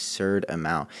some absurd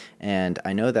amount. And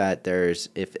I know that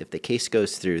if the case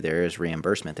goes through, there is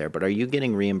reimbursement there, but are you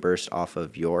getting reimbursed off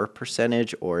of your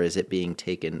percentage, or is it being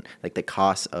taken, like the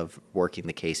cost of working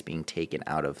the case being taken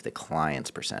out of the client's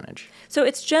percentage? So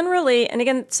it's generally, and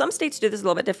again, some states do this a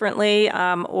little bit differently,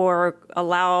 or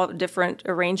allow different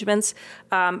arrangements,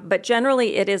 but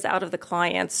generally it is out of the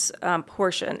client's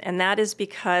portion, and that is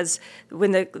because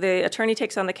when the attorney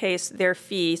takes on the case, their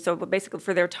fee, so basically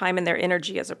for their time and their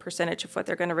energy as a percentage of what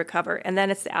they're going to recover, and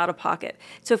then it's the out-of-pocket.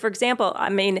 So for example,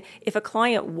 if a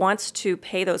client wants to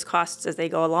pay those costs as they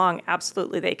go along,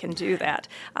 absolutely they can do that.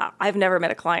 I've never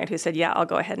met a client who said, yeah, I'll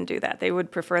go ahead and do that. They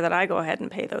would prefer that I go ahead and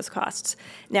pay those costs.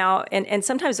 Now, and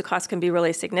sometimes the costs can be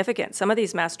really significant. Some of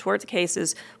these mass tort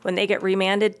cases, when they get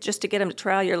remanded, just to get them to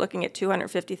trial, you're looking at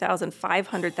 $250,000,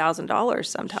 $500,000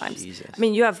 sometimes. Jesus.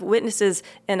 You have witnesses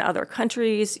in other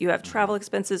countries, you have travel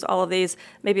expenses, all of these,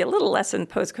 maybe a little less in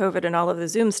post-COVID and all of the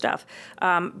Zoom stuff.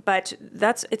 But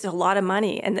it's a lot of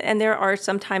money. And there are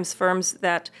sometimes firms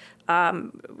that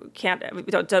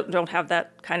don't have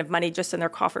that kind of money just in their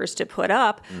coffers to put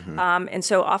up. And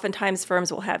so oftentimes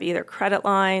firms will have either credit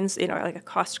lines, like a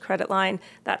cost credit line,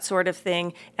 that sort of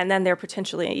thing. And then they're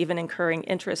potentially even incurring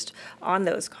interest on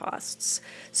those costs.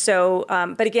 So,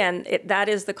 but again, that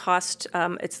is the cost.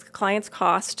 It's the client's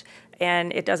cost,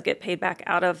 and it does get paid back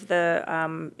out of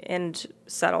the end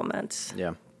settlement.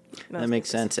 Yeah. That makes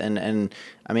sense. And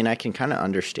I can kind of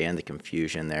understand the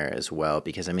confusion there as well,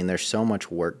 because there's so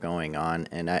much work going on.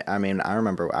 And I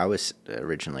remember I was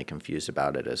originally confused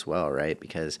about it as well, right?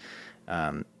 Because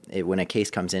when a case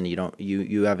comes in,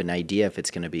 you have an idea if it's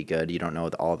going to be good. You don't know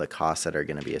all the costs that are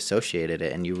going to be associated,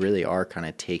 and you really are kind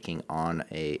of taking on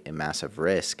a massive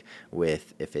risk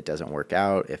with if it doesn't work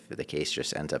out, if the case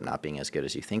just ends up not being as good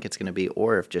as you think it's going to be,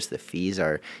 or if just the fees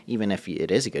are, even if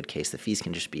it is a good case, the fees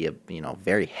can just be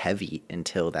very heavy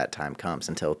until that time comes,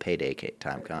 until payday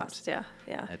time comes. Yeah.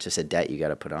 It's just a debt you got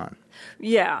to put on.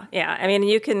 Yeah.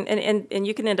 You can and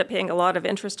you can end up paying a lot of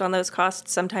interest on those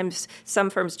costs. Sometimes some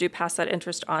firms do pass that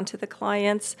interest on to the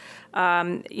clients.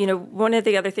 One of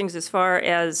the other things, as far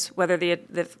as whether the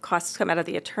costs come out of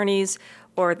the attorneys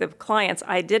or the clients,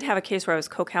 I did have a case where I was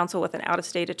co-counsel with an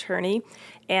out-of-state attorney,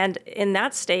 and in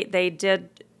that state they did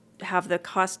have the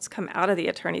costs come out of the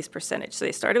attorney's percentage. So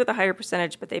they started with a higher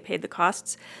percentage, but they paid the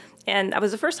costs. And that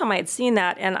was the first time I had seen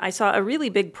that, and I saw a really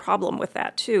big problem with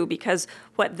that too, because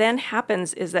what then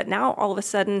happens is that now all of a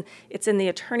sudden it's in the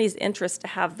attorney's interest to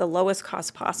have the lowest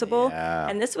cost possible. Yeah.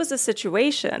 And this was a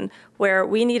situation where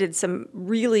we needed some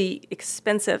really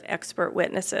expensive expert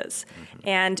witnesses.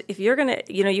 And if you're going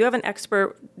to, you have an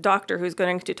expert doctor who's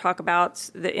going to talk about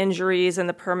the injuries and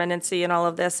the permanency and all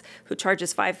of this, who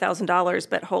charges $5,000,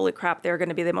 but holy crap, they're going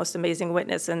to be the most amazing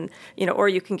witness. And, or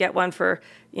you can get one for,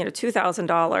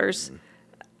 $2,000.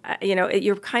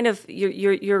 You're kind of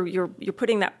you're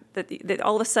putting that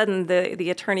all of a sudden the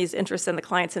attorney's interest and the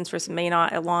client's interest may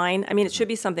not align. I mean, it should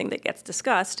be something that gets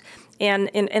discussed. And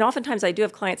oftentimes I do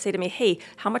have clients say to me, "Hey,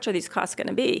 how much are these costs going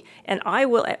to be?" And I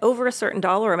will, over a certain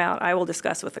dollar amount, I will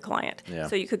discuss with the client. Yeah.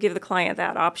 So you could give the client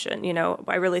that option.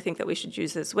 I really think that we should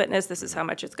use this witness. This is how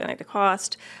much it's going to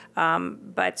cost.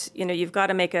 But you've got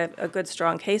to make a good,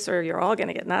 strong case, or you're all going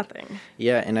to get nothing.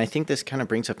 Yeah, and I think this kind of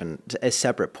brings up a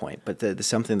separate point, but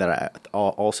something that I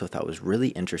also thought was really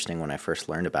interesting when I first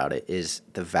learned about it is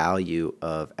the value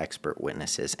of expert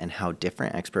witnesses and how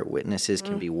different expert witnesses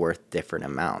can be worth different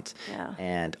amounts. Yeah.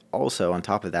 And also on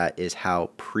top of that is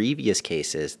how previous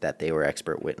cases that they were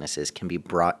expert witnesses can be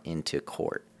brought into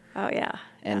court. Oh, yeah.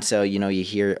 And so, you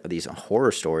hear these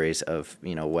horror stories of,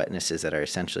 witnesses that are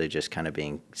essentially just kind of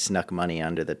being snuck money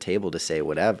under the table to say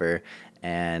whatever,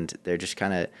 and they're just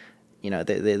kind of,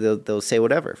 they'll say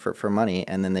whatever for money,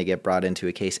 and then they get brought into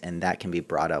a case, and that can be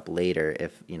brought up later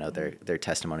if, their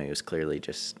testimony was clearly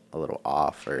just a little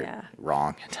off or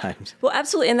wrong at times. Well,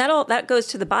 absolutely, and that goes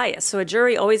to the bias. So a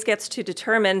jury always gets to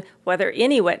determine whether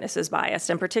any witness is biased,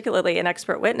 and particularly an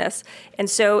expert witness. And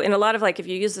so in a lot of, if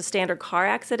you use the standard car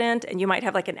accident, and you might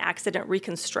have an accident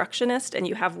reconstructionist, and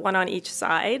you have one on each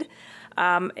side.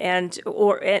 And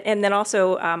then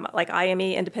also IME,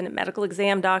 independent medical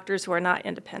exam doctors who are not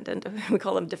independent. We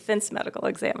call them defense medical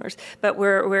examiners. But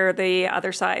where the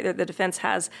other side, the defense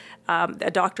has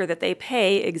a doctor that they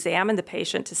pay examine the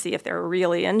patient to see if they're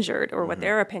really injured or what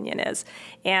their opinion is.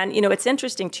 And it's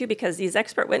interesting too, because these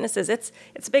expert witnesses, it's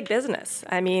big business.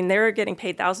 I mean, they're getting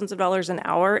paid thousands of dollars an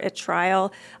hour at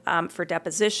trial for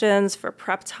depositions, for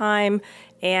prep time.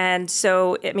 And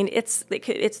so, I mean, it's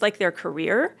like their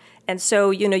career. And so,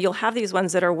 you'll have these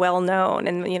ones that are well known,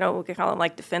 and, we can call them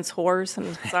defense whores.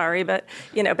 I'm sorry, but,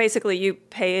 basically you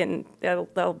pay and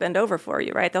they'll bend over for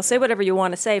you, right? They'll say whatever you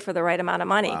want to say for the right amount of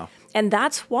money. Wow. And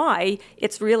that's why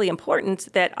it's really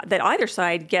important that either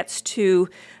side gets to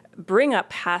bring up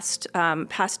past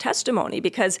testimony,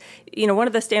 because one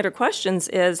of the standard questions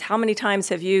is, how many times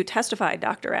have you testified,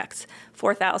 Dr. X?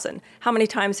 4,000. How many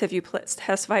times have you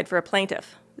testified for a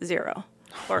plaintiff? 0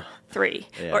 or 3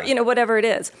 or whatever it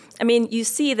is. I mean, you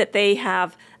see that they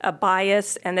have a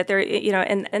bias, and that they're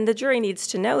and the jury needs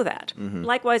to know that.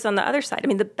 Likewise, on the other side, I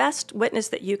mean, the best witness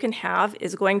that you can have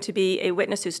is going to be a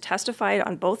witness who's testified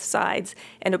on both sides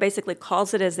and who basically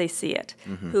calls it as they see it,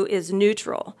 who is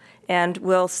neutral and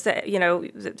will say,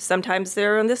 sometimes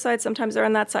they're on this side, sometimes they're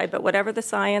on that side, but whatever the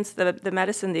science, the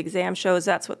medicine, the exam shows,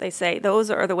 that's what they say. Those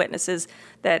are the witnesses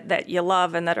that you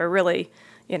love and that are really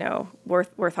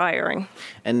worth hiring.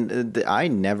 And I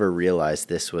never realized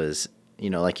this was,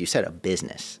 like you said, a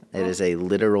business. It is a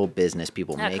literal business.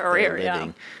 People make their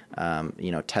living,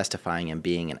 testifying and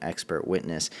being an expert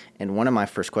witness. And one of my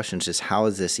first questions is, how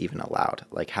is this even allowed?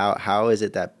 How is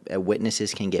it that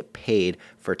witnesses can get paid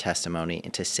for testimony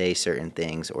and to say certain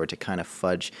things, or to kind of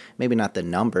fudge, maybe not the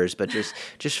numbers, but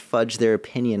just fudge their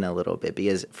opinion a little bit?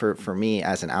 Because for me,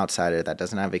 as an outsider that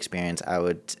doesn't have experience, I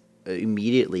would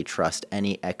immediately trust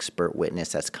any expert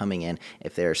witness that's coming in.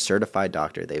 If they're a certified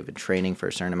doctor, they've been training for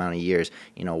a certain amount of years,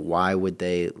 why would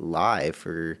they lie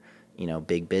for,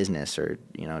 big business or,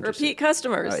 repeat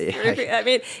customers.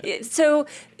 Yeah.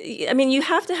 I mean, you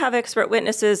have to have expert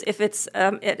witnesses if it's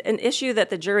an issue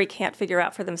that the jury can't figure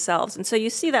out for themselves. And so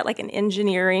you see that in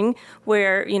engineering,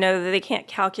 where, they can't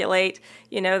calculate,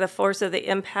 the force of the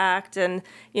impact and,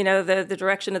 the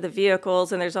direction of the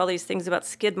vehicles. And there's all these things about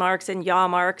skid marks and yaw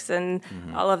marks and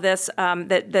all of this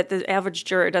that the average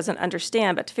juror doesn't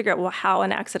understand. But to figure out how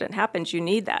an accident happens, you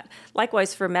need that.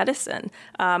 Likewise for medicine,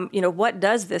 what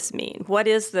does this mean? What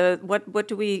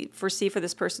do we foresee for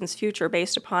this person's future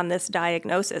based upon this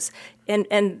diagnosis?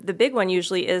 And the big one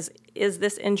usually is is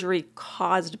this injury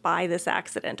caused by this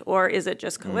accident, or is it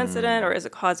just coincident, or is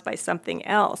it caused by something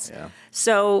else? Yeah.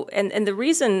 So, and the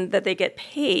reason that they get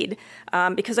paid,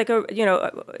 because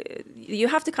you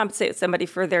have to compensate somebody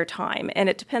for their time, and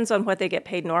it depends on what they get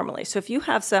paid normally. So if you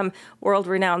have some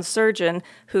world-renowned surgeon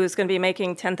who's going to be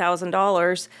making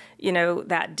 $10,000,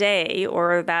 that day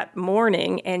or that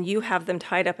morning, and you have them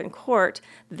tied up in court,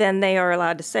 then they are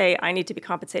allowed to say, I need to be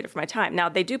compensated for my time. Now,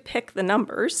 they do pick the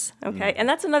numbers, okay? And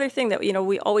that's another thing that,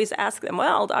 we always ask them,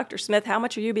 well, Dr. Smith, how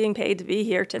much are you being paid to be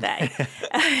here today?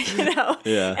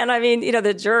 Yeah. And I mean,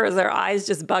 the jurors, their eyes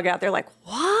just bug out. They're like,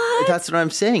 what? That's what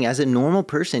I'm saying. As a normal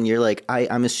person, you're like,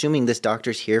 I'm assuming this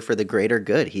doctor's here for the greater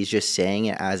good. He's just saying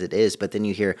it as it is. But then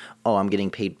you hear, oh, I'm getting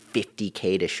paid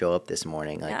 $50K to show up this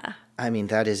morning. Like, yeah. I mean,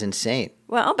 that is insane.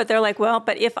 Well, but they're like,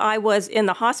 but if I was in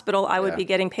the hospital, I would be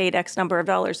getting paid X number of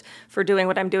dollars for doing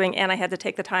what I'm doing, and I had to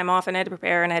take the time off, and I had to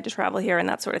prepare, and I had to travel here, and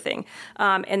that sort of thing.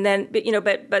 And then,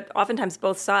 but oftentimes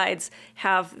both sides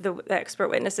have the expert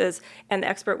witnesses, and the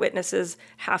expert witnesses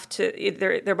have to.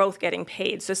 They're both getting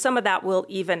paid, so some of that will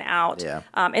even out. Yeah.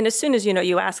 And as soon as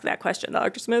you ask that question,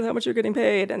 Dr. Smith, how much are you getting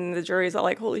paid? And the jury's all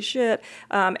like, holy shit.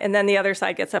 And then the other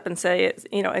side gets up and says,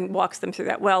 and walks them through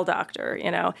that. Well, doctor,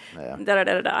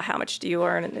 how much do you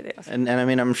earn? And I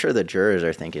mean, I'm sure the jurors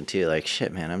are thinking too, like,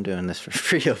 shit, man, I'm doing this for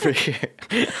free over here.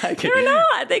 They're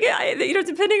not. They get,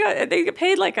 depending on, they get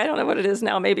paid like, I don't know what it is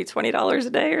now, maybe $20 a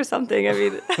day or something. I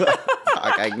mean,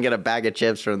 I can get a bag of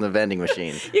chips from the vending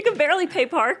machine. You can barely pay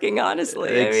parking, honestly.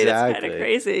 Exactly. I mean, it's kind of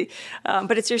crazy.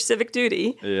 But it's your civic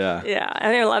duty. Yeah. Yeah.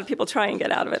 I mean, a lot of people try and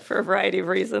get out of it for a variety of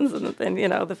reasons. And then,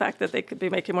 the fact that they could be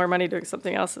making more money doing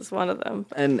something else is one of them.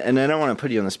 And I don't want to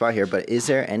put you on the spot here, but is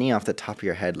there any off the top of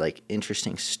your head, like,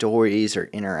 interesting stories or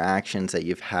interactions that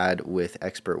you've had with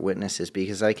expert witnesses?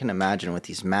 Because I can imagine with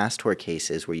these mass tort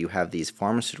cases where you have these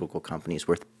pharmaceutical companies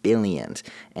worth billions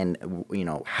and,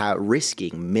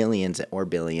 risking millions or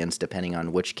billions, depending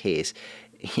on which case,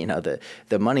 the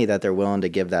money that they're willing to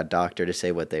give that doctor to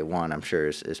say what they want, I'm sure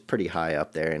is pretty high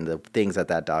up there. And the things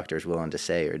that doctor is willing to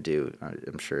say or do,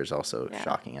 I'm sure is also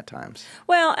shocking at times.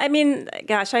 Well, I mean,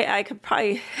 gosh, I could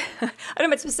probably, I don't know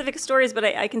about specific stories, but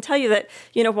I can tell you that,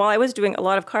 while I was doing a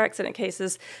lot of car accident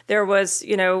cases, there was,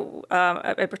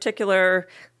 a particular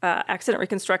accident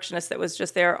reconstructionist that was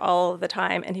just there all the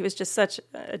time, and he was just such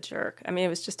a jerk. I mean, it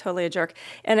was just totally a jerk.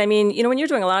 And I mean, when you're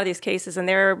doing a lot of these cases and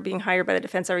they're being hired by the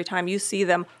defense every time, you see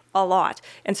them a lot.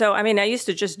 And so, I mean, I used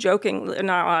to just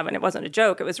it wasn't a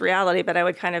joke, it was reality, but I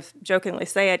would kind of jokingly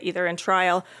say it either in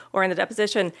trial or in the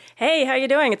deposition. Hey, how you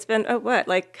doing? It's been,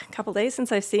 like a couple days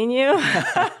since I've seen you.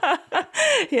 How's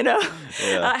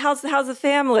the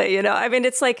family? I mean,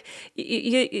 it's like,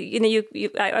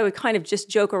 I would kind of just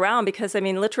joke around because, I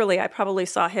mean, literally, I probably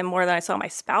saw him more than I saw my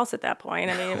spouse at that point.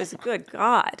 I mean, it was good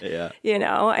God. Yeah.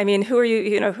 I mean, who are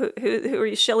you, who are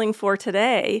you shilling for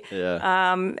today?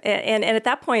 Yeah. And at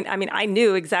that point, I mean, I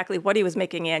knew exactly what he was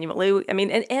making annually. I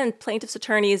mean, and plaintiff's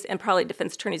attorneys and probably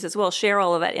defense attorneys as well share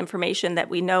all of that information that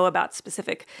we know about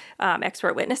specific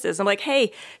expert witnesses. I'm like,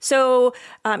 hey, so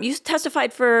you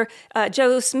testified for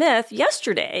Joe Smith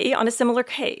yesterday on a similar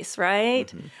case,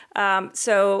 right? Mm-hmm.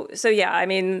 So yeah, I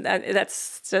mean,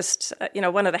 that's just,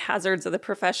 one of the hazards of the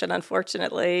profession,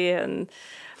 unfortunately. And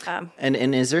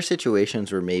is there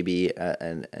situations where maybe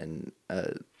an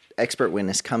expert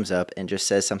witness comes up and just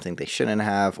says something they shouldn't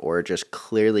have, or just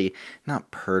clearly not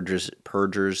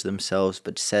perjures themselves,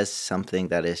 but says something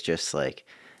that is just like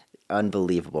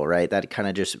unbelievable, right? That kind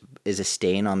of just is a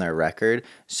stain on their record,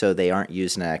 so they aren't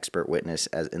using an expert witness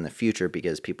as in the future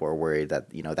because people are worried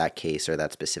that that case or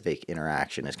that specific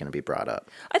interaction is going to be brought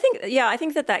up. I think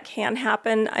that can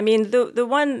happen. I mean, the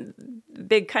one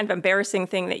big kind of embarrassing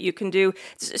thing that you can do,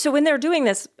 so when they're doing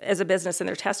this as a business and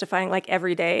they're testifying like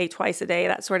every day, twice a day,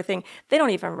 that sort of thing, they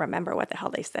don't even remember what the hell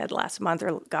they said last month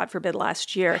or, God forbid,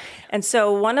 last year. And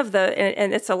so one of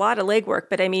and it's a lot of legwork,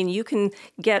 but I mean, you can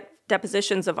get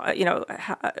depositions of,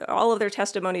 all of their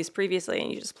testimonies previously,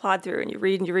 and you just plod through and you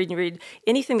read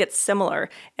anything that's similar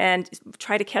and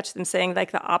try to catch them saying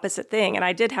like the opposite thing. And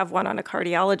I did have one on a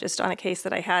cardiologist on a case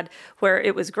that I had where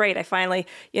it was great. I finally,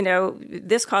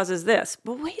 this causes this.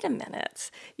 But wait a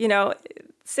minute,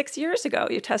 6 years ago,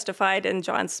 you testified in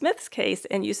John Smith's case,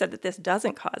 and you said that this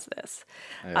doesn't cause this.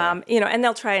 Yeah. And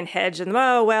they'll try and hedge, and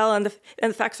and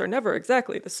the facts are never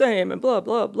exactly the same, and blah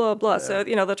blah blah blah. Yeah. So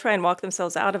they'll try and walk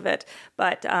themselves out of it.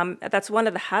 But that's one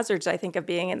of the hazards, I think, of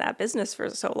being in that business for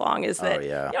so long is that you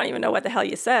don't even know what the hell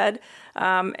you said,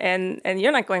 and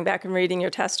you're not going back and reading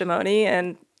your testimony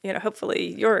and.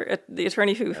 Hopefully the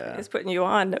attorney who is putting you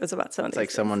on knows about some of these things. It's like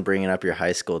someone bringing up your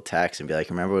high school text and be like,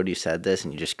 remember when you said this?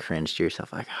 And you just cringe to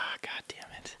yourself like, oh, God damn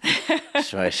it.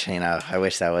 I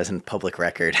wish that wasn't public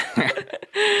record.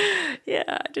 Yeah,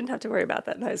 I didn't have to worry about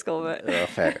that in high school, but Oh,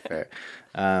 fair.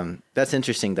 That's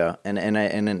interesting though, and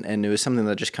it was something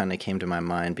that just kind of came to my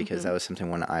mind because that was something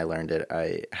when I learned it,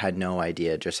 I had no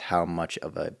idea just how much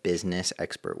of a business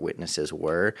expert witnesses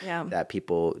were. Yeah. That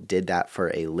people did that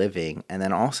for a living, and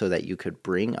then also that you could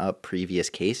bring up previous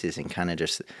cases and kind of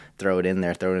just throw it in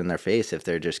their face if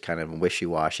they're just kind of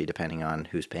wishy-washy depending on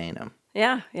who's paying them.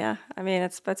 Yeah. I mean,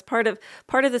 that's part of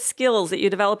the skills that you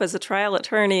develop as a trial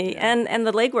attorney, and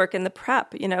the legwork and the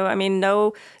prep. I mean,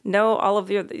 know all of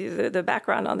the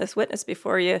background on this witness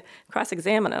before you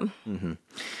cross-examine them. Mm-hmm.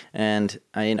 And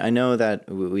I know that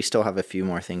we still have a few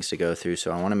more things to go through,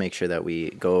 so I want to make sure that we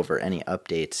go over any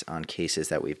updates on cases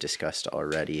that we've discussed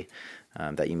already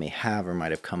that you may have or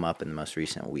might have come up in the most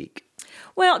recent week.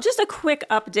 Well, just a quick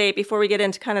update before we get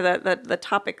into kind of the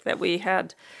topic that we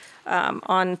had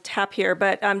on tap here,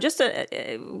 but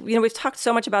we've talked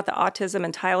so much about the autism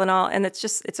and Tylenol, and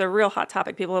it's a real hot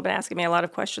topic. People have been asking me a lot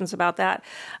of questions about that.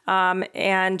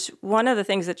 And one of the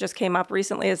things that just came up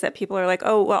recently is that people are like,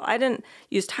 oh, well, I didn't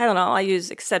use Tylenol, I use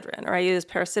Excedrin, or I use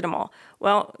paracetamol.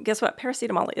 Well, guess what?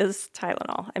 Paracetamol is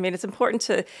Tylenol. I mean, it's important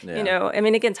to,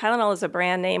 again, Tylenol is a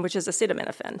brand name, which is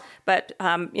acetaminophen. But,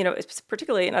 it's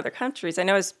particularly in other countries. I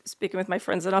know I was speaking with my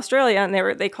friends in Australia,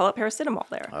 and they call it paracetamol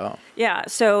there. Oh. Yeah.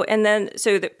 So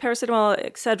the paracetamol,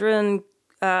 Excedrin,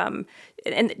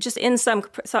 and just in some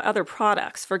other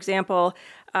products, for example,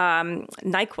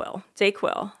 NyQuil,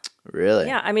 Dayquil. Really?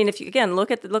 Yeah, I mean, if you again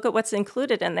look at what's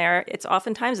included in there, it's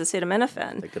oftentimes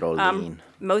acetaminophen. The good old lean.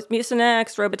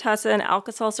 Mucinex, Robitussin,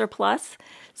 Alka-Seltzer Plus.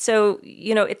 So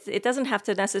it doesn't have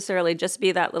to necessarily just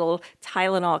be that little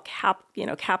Tylenol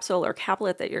capsule or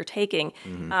caplet that you're taking.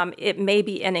 Mm-hmm. It may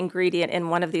be an ingredient in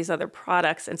one of these other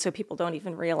products, and so people don't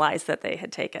even realize that they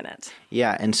had taken it.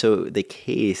 Yeah, and so the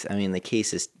case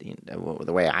is,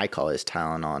 the way I call it is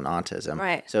Tylenol and autism.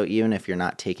 Right. So even if you're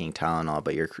not taking Tylenol,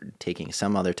 but you're taking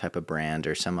some other type of brand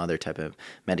or some other type of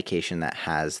medication that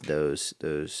has those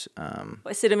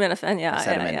acetaminophen,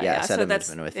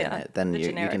 acetaminophen within it, then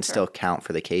you can still count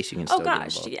for the case. You can still get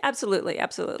involved.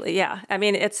 Absolutely. Yeah. I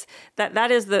mean, it's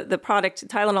that is the product.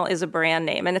 Tylenol is a brand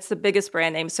name, and it's the biggest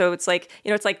brand name. So it's like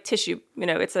it's like tissue.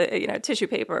 It's a tissue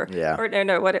paper. Yeah. Or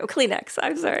Kleenex.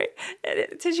 I'm sorry.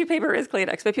 Tissue paper is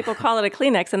Kleenex, but people call it a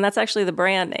Kleenex, and that's actually the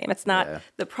brand name. It's not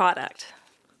the product.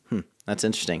 That's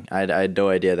interesting. I had no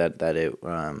idea that it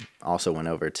also went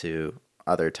over to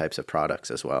other types of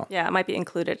products as well. Yeah, it might be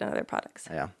included in other products.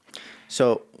 Yeah.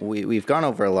 So we've gone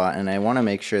over a lot, and I want to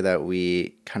make sure that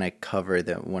we kind of cover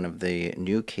one of the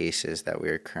new cases that we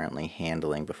are currently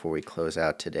handling before we close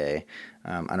out today.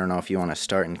 I don't know if you want to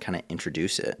start and kind of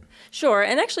introduce it. Sure.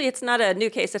 And actually, it's not a new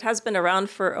case. It has been around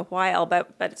for a while,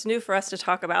 but it's new for us to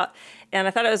talk about. And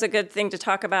I thought it was a good thing to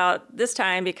talk about this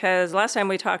time because last time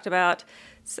we talked about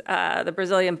the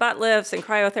Brazilian butt lifts and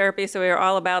cryotherapy, so we were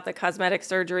all about the cosmetic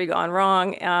surgery gone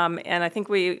wrong. And I think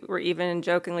we were even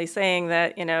jokingly saying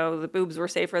that, the boobs were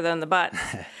safer than the butts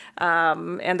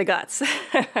and the guts.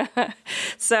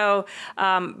 So,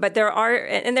 but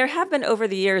there have been over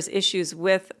the years issues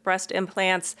with breast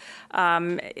implants,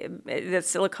 the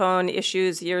silicone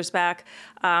issues years back,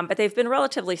 but they've been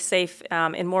relatively safe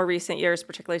in more recent years,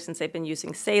 particularly since they've been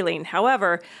using saline.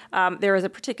 However, there is a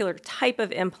particular type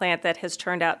of implant that has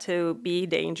turned out to be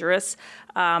dangerous,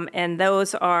 and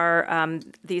those are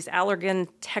these allergen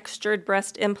textured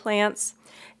breast implants.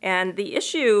 And the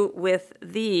issue with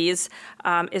these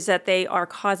is that they are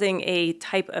causing a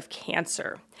type of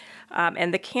cancer.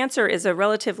 And the cancer is a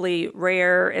relatively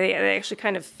rare, they actually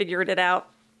kind of figured it out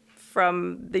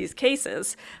from these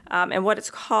cases. And what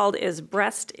it's called is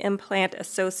breast implant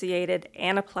associated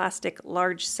anaplastic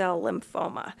large cell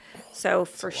lymphoma. So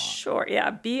for short,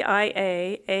 BIAALCL.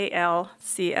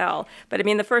 But I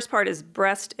mean, the first part is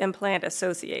breast implant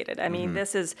associated. I mean,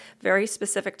 this is very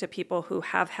specific to people who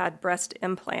have had breast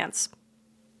implants.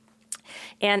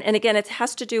 And again, it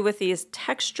has to do with these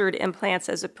textured implants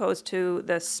as opposed to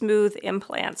the smooth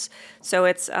implants. So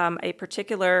it's a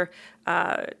particular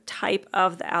type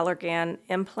of the Allergan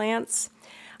implants.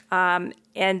 And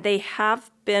they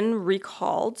have been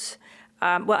recalled.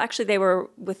 Actually, they were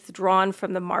withdrawn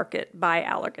from the market by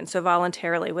Allergan, so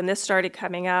voluntarily. When this started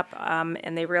coming up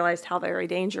and they realized how very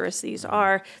dangerous these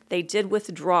are, they did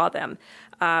withdraw them.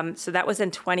 So that was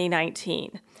in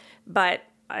 2019. But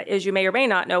as you may or may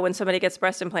not know, when somebody gets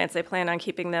breast implants, they plan on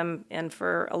keeping them in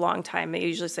for a long time. They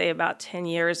usually say about 10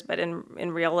 years, but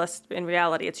in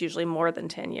reality, it's usually more than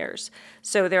 10 years.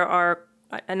 So there are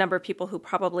a number of people who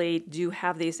probably do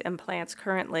have these implants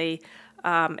currently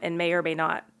and may or may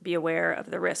not be aware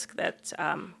of the risk that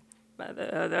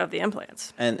of the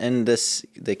implants. And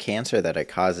the cancer that it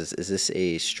causes, is this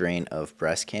a strain of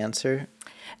breast cancer?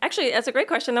 Actually, that's a great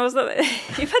question. You've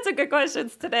had some good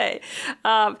questions today.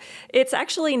 It's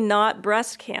actually not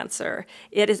breast cancer.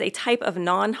 It is a type of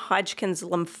non-Hodgkin's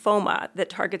lymphoma that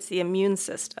targets the immune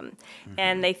system,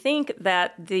 and they think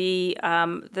that the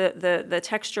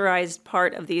texturized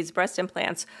part of these breast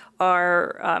implants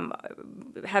are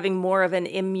having more of an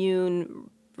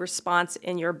immune response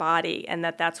in your body, and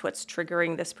that's what's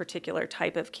triggering this particular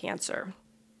type of cancer.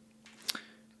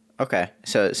 Okay,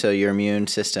 so your immune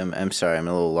system, I'm sorry, I'm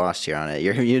a little lost here on it.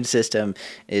 Your immune system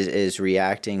is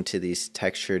reacting to these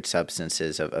textured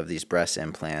substances of these breast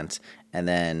implants, and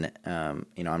then, I'm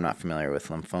not familiar with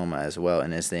lymphoma as well,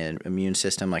 and is the immune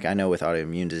system, like I know with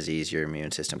autoimmune disease, your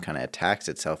immune system kind of attacks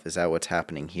itself. Is that what's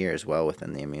happening here as well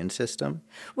within the immune system?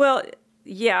 Well,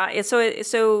 yeah.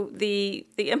 So the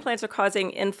implants are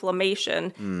causing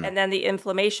inflammation, and then the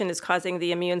inflammation is causing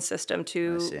the immune system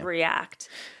to react.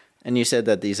 And you said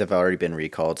that these have already been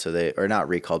recalled, or not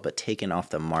recalled, but taken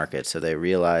off the market. So they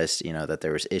realized, that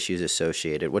there was issues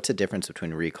associated. What's the difference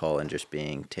between recall and just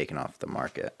being taken off the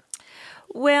market?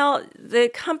 Well, the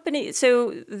company,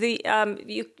 so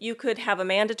you could have a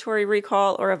mandatory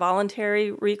recall or a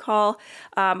voluntary recall,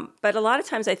 but a lot of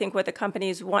times I think what the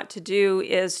companies want to do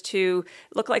is to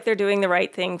look like they're doing the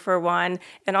right thing for one,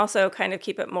 and also kind of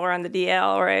keep it more on the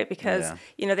DL, right? Because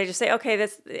they just say, okay,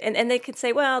 this, and they could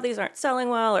say, well, these aren't selling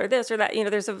well, or this or that.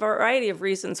 There's a variety of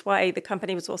reasons why the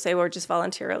companies will say we're just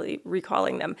voluntarily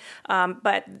recalling them,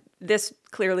 but this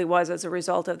clearly was as a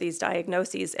result of these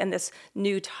diagnoses and this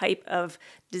new type of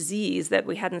disease that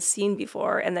we hadn't seen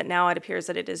before, and that now it appears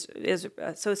that it is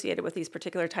associated with these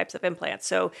particular types of implants.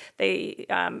 So they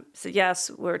said, yes,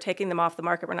 we're taking them off the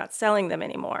market. We're not selling them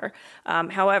anymore.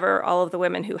 However, all of the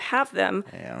women who have them,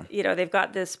 they've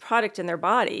got this product in their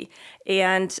body.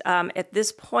 And at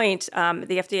this point,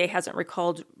 the FDA hasn't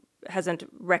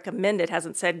recommended,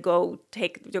 hasn't said go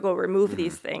remove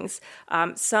these things.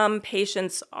 Some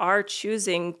patients are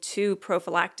choosing to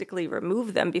prophylactically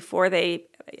remove them before they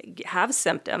have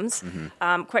symptoms.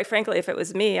 Quite frankly, if it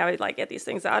was me, I would get these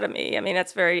things out of me. I mean,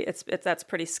 that's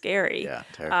pretty scary. Yeah,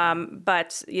 terrifying.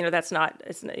 But that's not.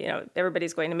 It's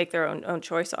everybody's going to make their own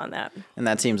choice on that. And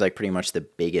that seems like pretty much the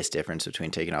biggest difference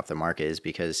between taking off the market is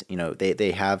because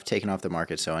they have taken off the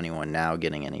market, so anyone now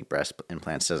getting any breast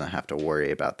implants doesn't have to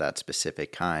worry about that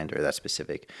specific kind or that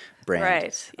specific brand.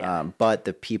 Right. Yeah. But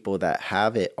the people that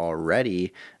have it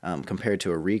already, compared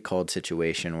to a recalled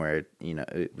situation where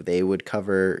they would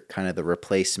cover kind of the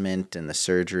replacement and the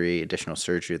surgery, additional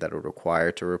surgery that would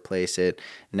require to replace it.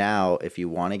 Now, if you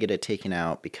want to get it taken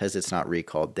out because it's not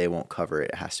recalled, they won't cover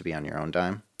it. It has to be on your own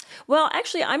dime. Well,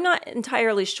 actually, I'm not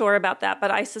entirely sure about that, but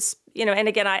and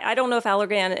again, I don't know if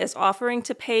Allergan is offering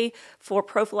to pay for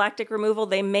prophylactic removal.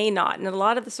 They may not. And in a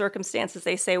lot of the circumstances,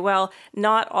 they say, well,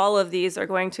 not all of these are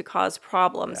going to cause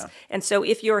problems. Yeah. And so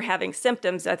if you're having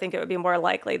symptoms, I think it would be more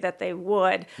likely that they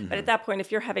would. But at that point,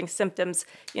 if you're having symptoms,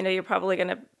 you're probably going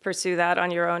to pursue that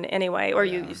on your own anyway, or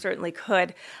you certainly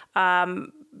could.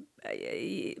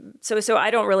 So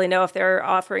I don't really know if they're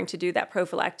offering to do that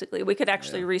prophylactically. We could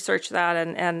actually research that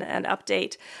and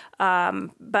update.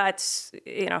 But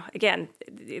again,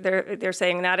 they're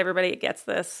saying not everybody gets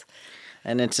this.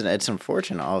 And it's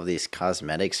unfortunate all of these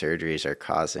cosmetic surgeries are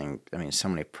causing, so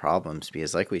many problems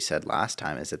because like we said last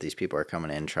time is that these people are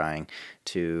coming in trying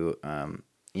to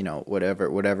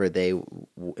whatever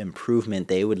improvement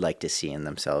they would like to see in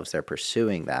themselves, they're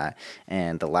pursuing that.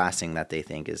 And the last thing that they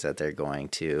think is that they're going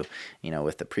to,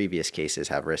 with the previous cases,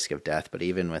 have risk of death. But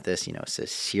even with this, it's a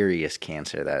serious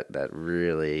cancer that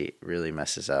really, really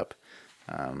messes up,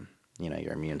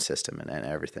 your immune system and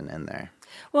everything in there.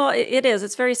 Well, it is.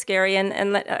 It's very scary.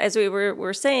 And as we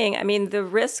were saying, the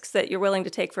risks that you're willing to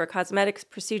take for a cosmetic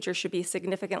procedure should be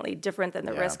significantly different than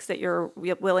the risks that you're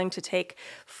willing to take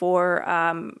for,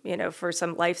 for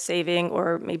some life-saving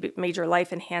or maybe major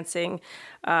life-enhancing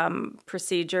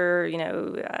procedure,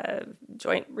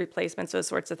 joint replacements, those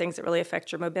sorts of things that really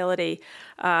affect your mobility.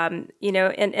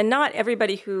 And not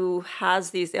everybody who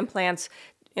has these implants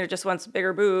just wants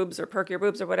bigger boobs or perkier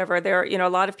boobs or whatever. There, a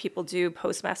lot of people do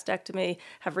post-mastectomy,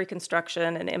 have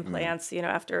reconstruction and implants,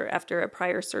 after a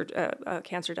prior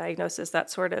cancer diagnosis, that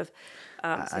sort of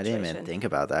situation. I didn't even think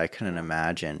about that. I couldn't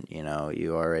imagine,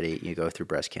 you go through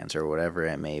breast cancer or whatever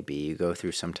it may be. You go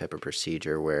through some type of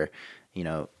procedure where,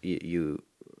 you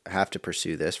have to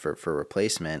pursue this for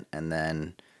replacement, and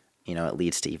then it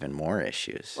leads to even more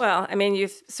issues. Well, I mean,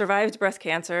 you've survived breast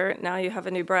cancer. Now you have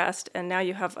a new breast, and now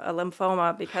you have a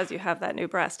lymphoma because you have that new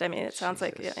breast. I mean, it sounds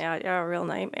like a real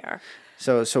nightmare.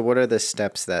 So what are the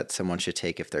steps that someone should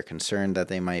take if they're concerned that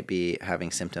they might be having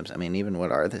symptoms? I mean, even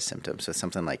what are the symptoms? With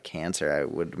something like cancer, I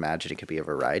would imagine it could be a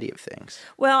variety of things.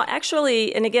 Well,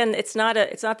 actually, and again, it's not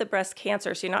the breast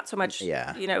cancer, so you're not so much,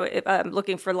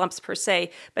 looking for lumps per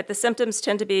se, but the symptoms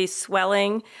tend to be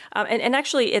swelling, and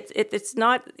actually, it's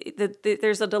not.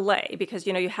 There's a delay because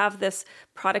you have this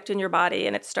product in your body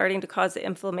and it's starting to cause the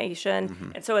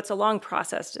inflammation, and so it's a long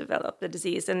process to develop the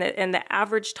disease, and the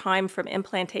average time from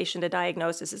implantation to diagnosis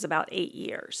is about 8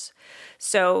 years.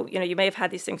 So, you may have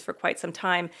had these things for quite some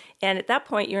time. And at that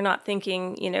point, you're not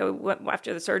thinking,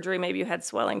 after the surgery, maybe you had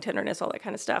swelling, tenderness, all that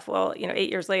kind of stuff. Well, 8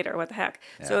 years later, what the heck?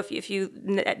 Yeah. So if you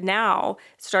now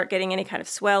start getting any kind of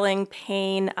swelling,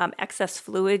 pain, excess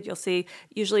fluid, you'll see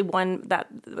usually that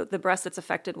the breast that's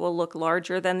affected will look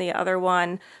larger than the other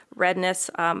one, redness,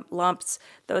 lumps,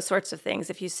 those sorts of things.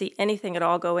 If you see anything at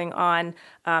all going on,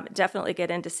 definitely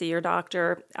get in to see your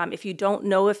doctor. If you don't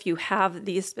know if you have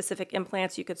these specific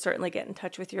implants, you could certainly get in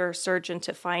touch with your surgeon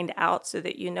to find out so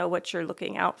that you know what you're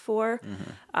looking out for.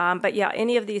 But yeah,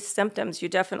 any of these symptoms, you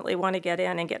definitely want to get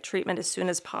in and get treatment as soon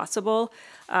as possible.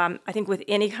 I think with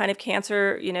any kind of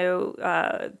cancer,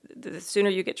 the sooner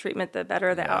you get treatment, the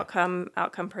better the outcome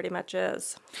pretty much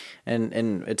is. And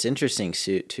it's interesting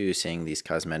too, seeing these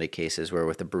cosmetic cases where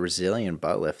with the Brazilian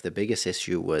butt lift, the biggest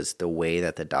issue was the way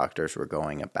that the doctors were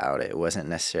going about it. It wasn't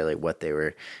necessarily what they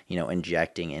were,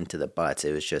 injecting into the butts.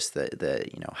 It was just the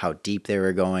how deep they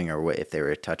were going, or if they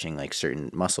were touching like certain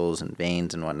muscles and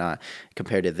veins and whatnot,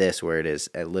 compared to this where it is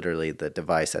literally the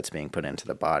device that's being put into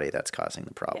the body that's causing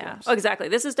the problems. Yeah, oh, exactly.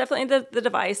 This is definitely the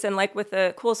device, and like with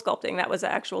the cool sculpting, that was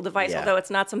the actual device, although it's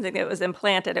not something that was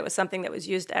implanted. It was something that was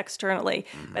used externally.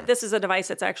 But this is a device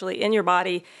that's actually in your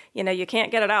body. You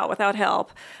can't get it out without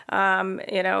help. And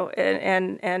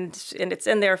it's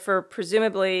in there for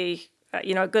presumably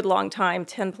a good long time,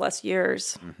 10 plus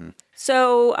years.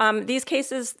 So these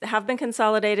cases have been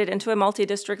consolidated into a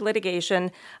multi-district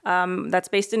litigation that's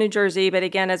based in New Jersey. But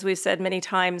again, as we've said many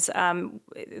times,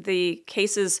 the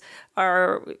cases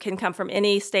can come from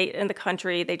any state in the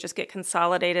country. They just get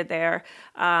consolidated there.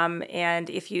 And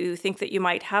if you think that you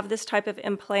might have this type of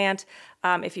implant,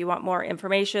 if you want more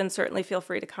information, certainly feel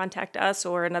free to contact us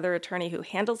or another attorney who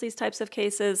handles these types of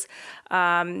cases.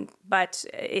 But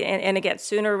again,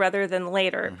 sooner rather than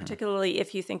later, particularly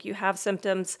if you think you have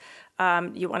symptoms,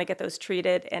 you want to get those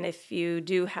treated. And if you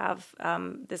do have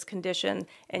this condition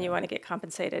and you want to get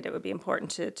compensated, it would be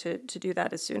important to do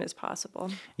that as soon as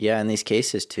possible. Yeah, in these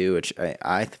cases too, which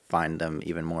I find them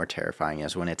even more terrifying,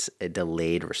 is when it's a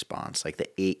delayed response, like the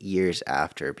 8 years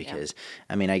after, because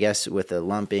I guess with the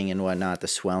lumping and whatnot, the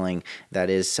swelling, that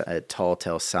is a tall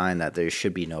tale sign that there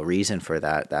should be no reason for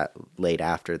that late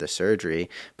after the surgery.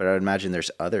 But I would imagine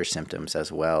there's other symptoms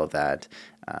as well that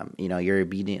you're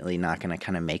immediately not going to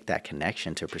kind of make that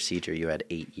connection to a procedure you had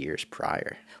 8 years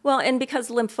prior. Well, and because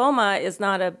lymphoma is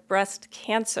not a breast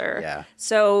cancer,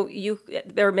 so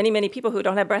there are many, many people who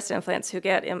don't have breast implants who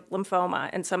get lymphoma,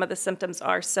 and some of the symptoms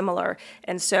are similar.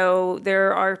 And so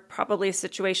there are probably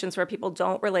situations where people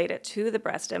don't relate it to the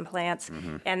breast implants,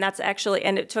 and that's actually,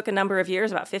 and it took a number of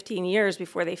years, about 15 years,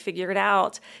 before they figured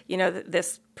out,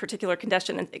 this particular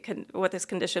condition and what this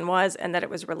condition was, and that it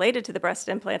was related to the breast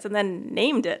implants, and then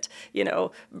named it,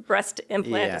 breast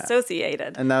implant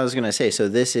associated. And I was going to say, so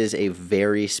this is a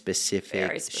very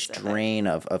specific strain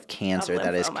of cancer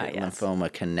that is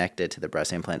lymphoma connected to the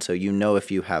breast implant. So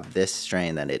if you have this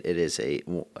strain, then it is a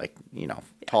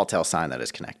tall tale sign that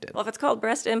is connected. Well, if it's called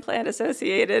breast implant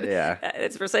associated,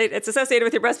 it's associated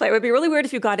with your breastplate. It would be really weird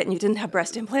if you got it and you didn't have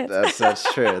breast implants.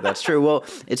 That's true. That's true. Well,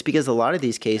 it's because a lot of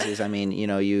these cases,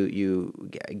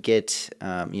 you get,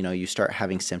 you start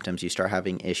having symptoms, you start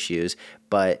having issues,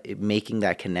 but making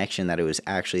that connection that it was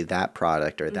actually that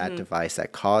product or that device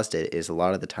that caused it is a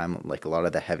lot of the time, like a lot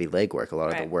of the heavy legwork, a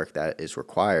lot of the work that is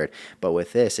required. But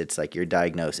with this, it's like you're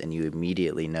diagnosed and you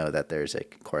immediately know that there's a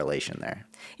correlation there.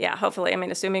 Yeah, hopefully.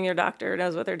 Assuming your doctor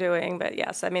knows what they're doing. But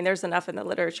yes, there's enough in the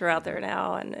literature out there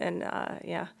now, and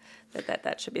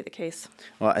that should be the case.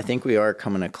 Well, I think we are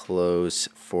coming to close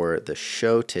for the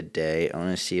show today. I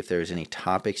want to see if there's any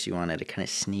topics you wanted to kind of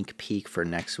sneak peek for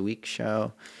next week's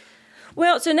show.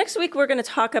 Well, so next week we're going to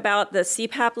talk about the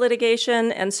CPAP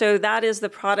litigation, and so that is the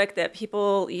product that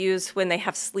people use when they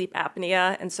have sleep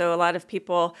apnea. And so a lot of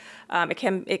people, it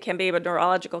can be a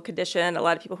neurological condition. A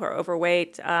lot of people who are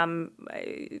overweight,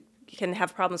 can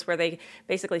have problems where they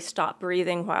basically stop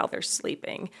breathing while they're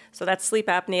sleeping. So that's sleep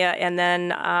apnea. And then,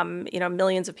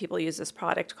 millions of people use this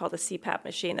product called the CPAP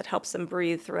machine that helps them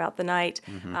breathe throughout the night.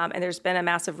 And there's been a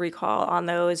massive recall on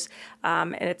those.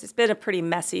 And it's been a pretty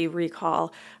messy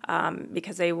recall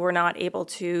because they were not able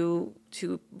to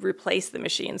replace the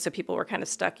machine. So people were kind of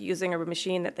stuck using a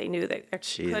machine that they knew that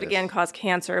could, again, cause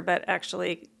cancer, but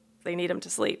actually they need them to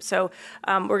sleep. So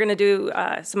we're going to do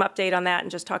some update on that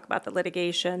and just talk about the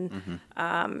litigation,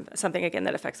 something, again,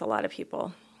 that affects a lot of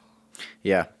people.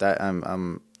 Yeah, that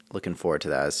I'm looking forward to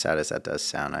that. As sad as that does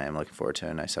sound, I am looking forward to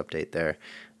a nice update there.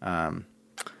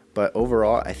 But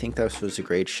overall, I think this was a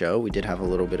great show. We did have a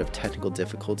little bit of technical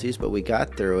difficulties, but we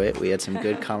got through it. We had some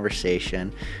good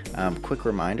conversation. Quick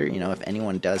reminder, if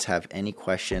anyone does have any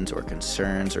questions or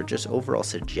concerns or just overall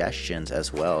suggestions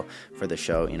as well for the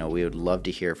show, we would love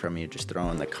to hear from you. Just throw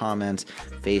in the comments,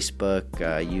 Facebook,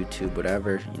 YouTube,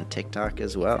 whatever, TikTok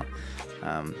as well.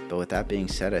 But with that being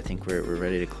said, I think we're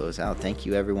ready to close out. Thank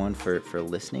you, everyone, for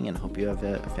listening, and hope you have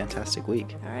a fantastic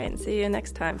week. All right, and see you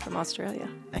next time from Australia.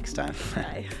 Next time.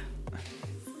 Bye.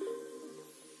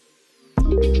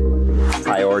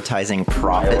 Prioritizing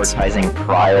profits.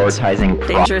 Prioritizing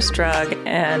dangerous drug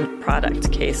and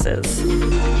product cases.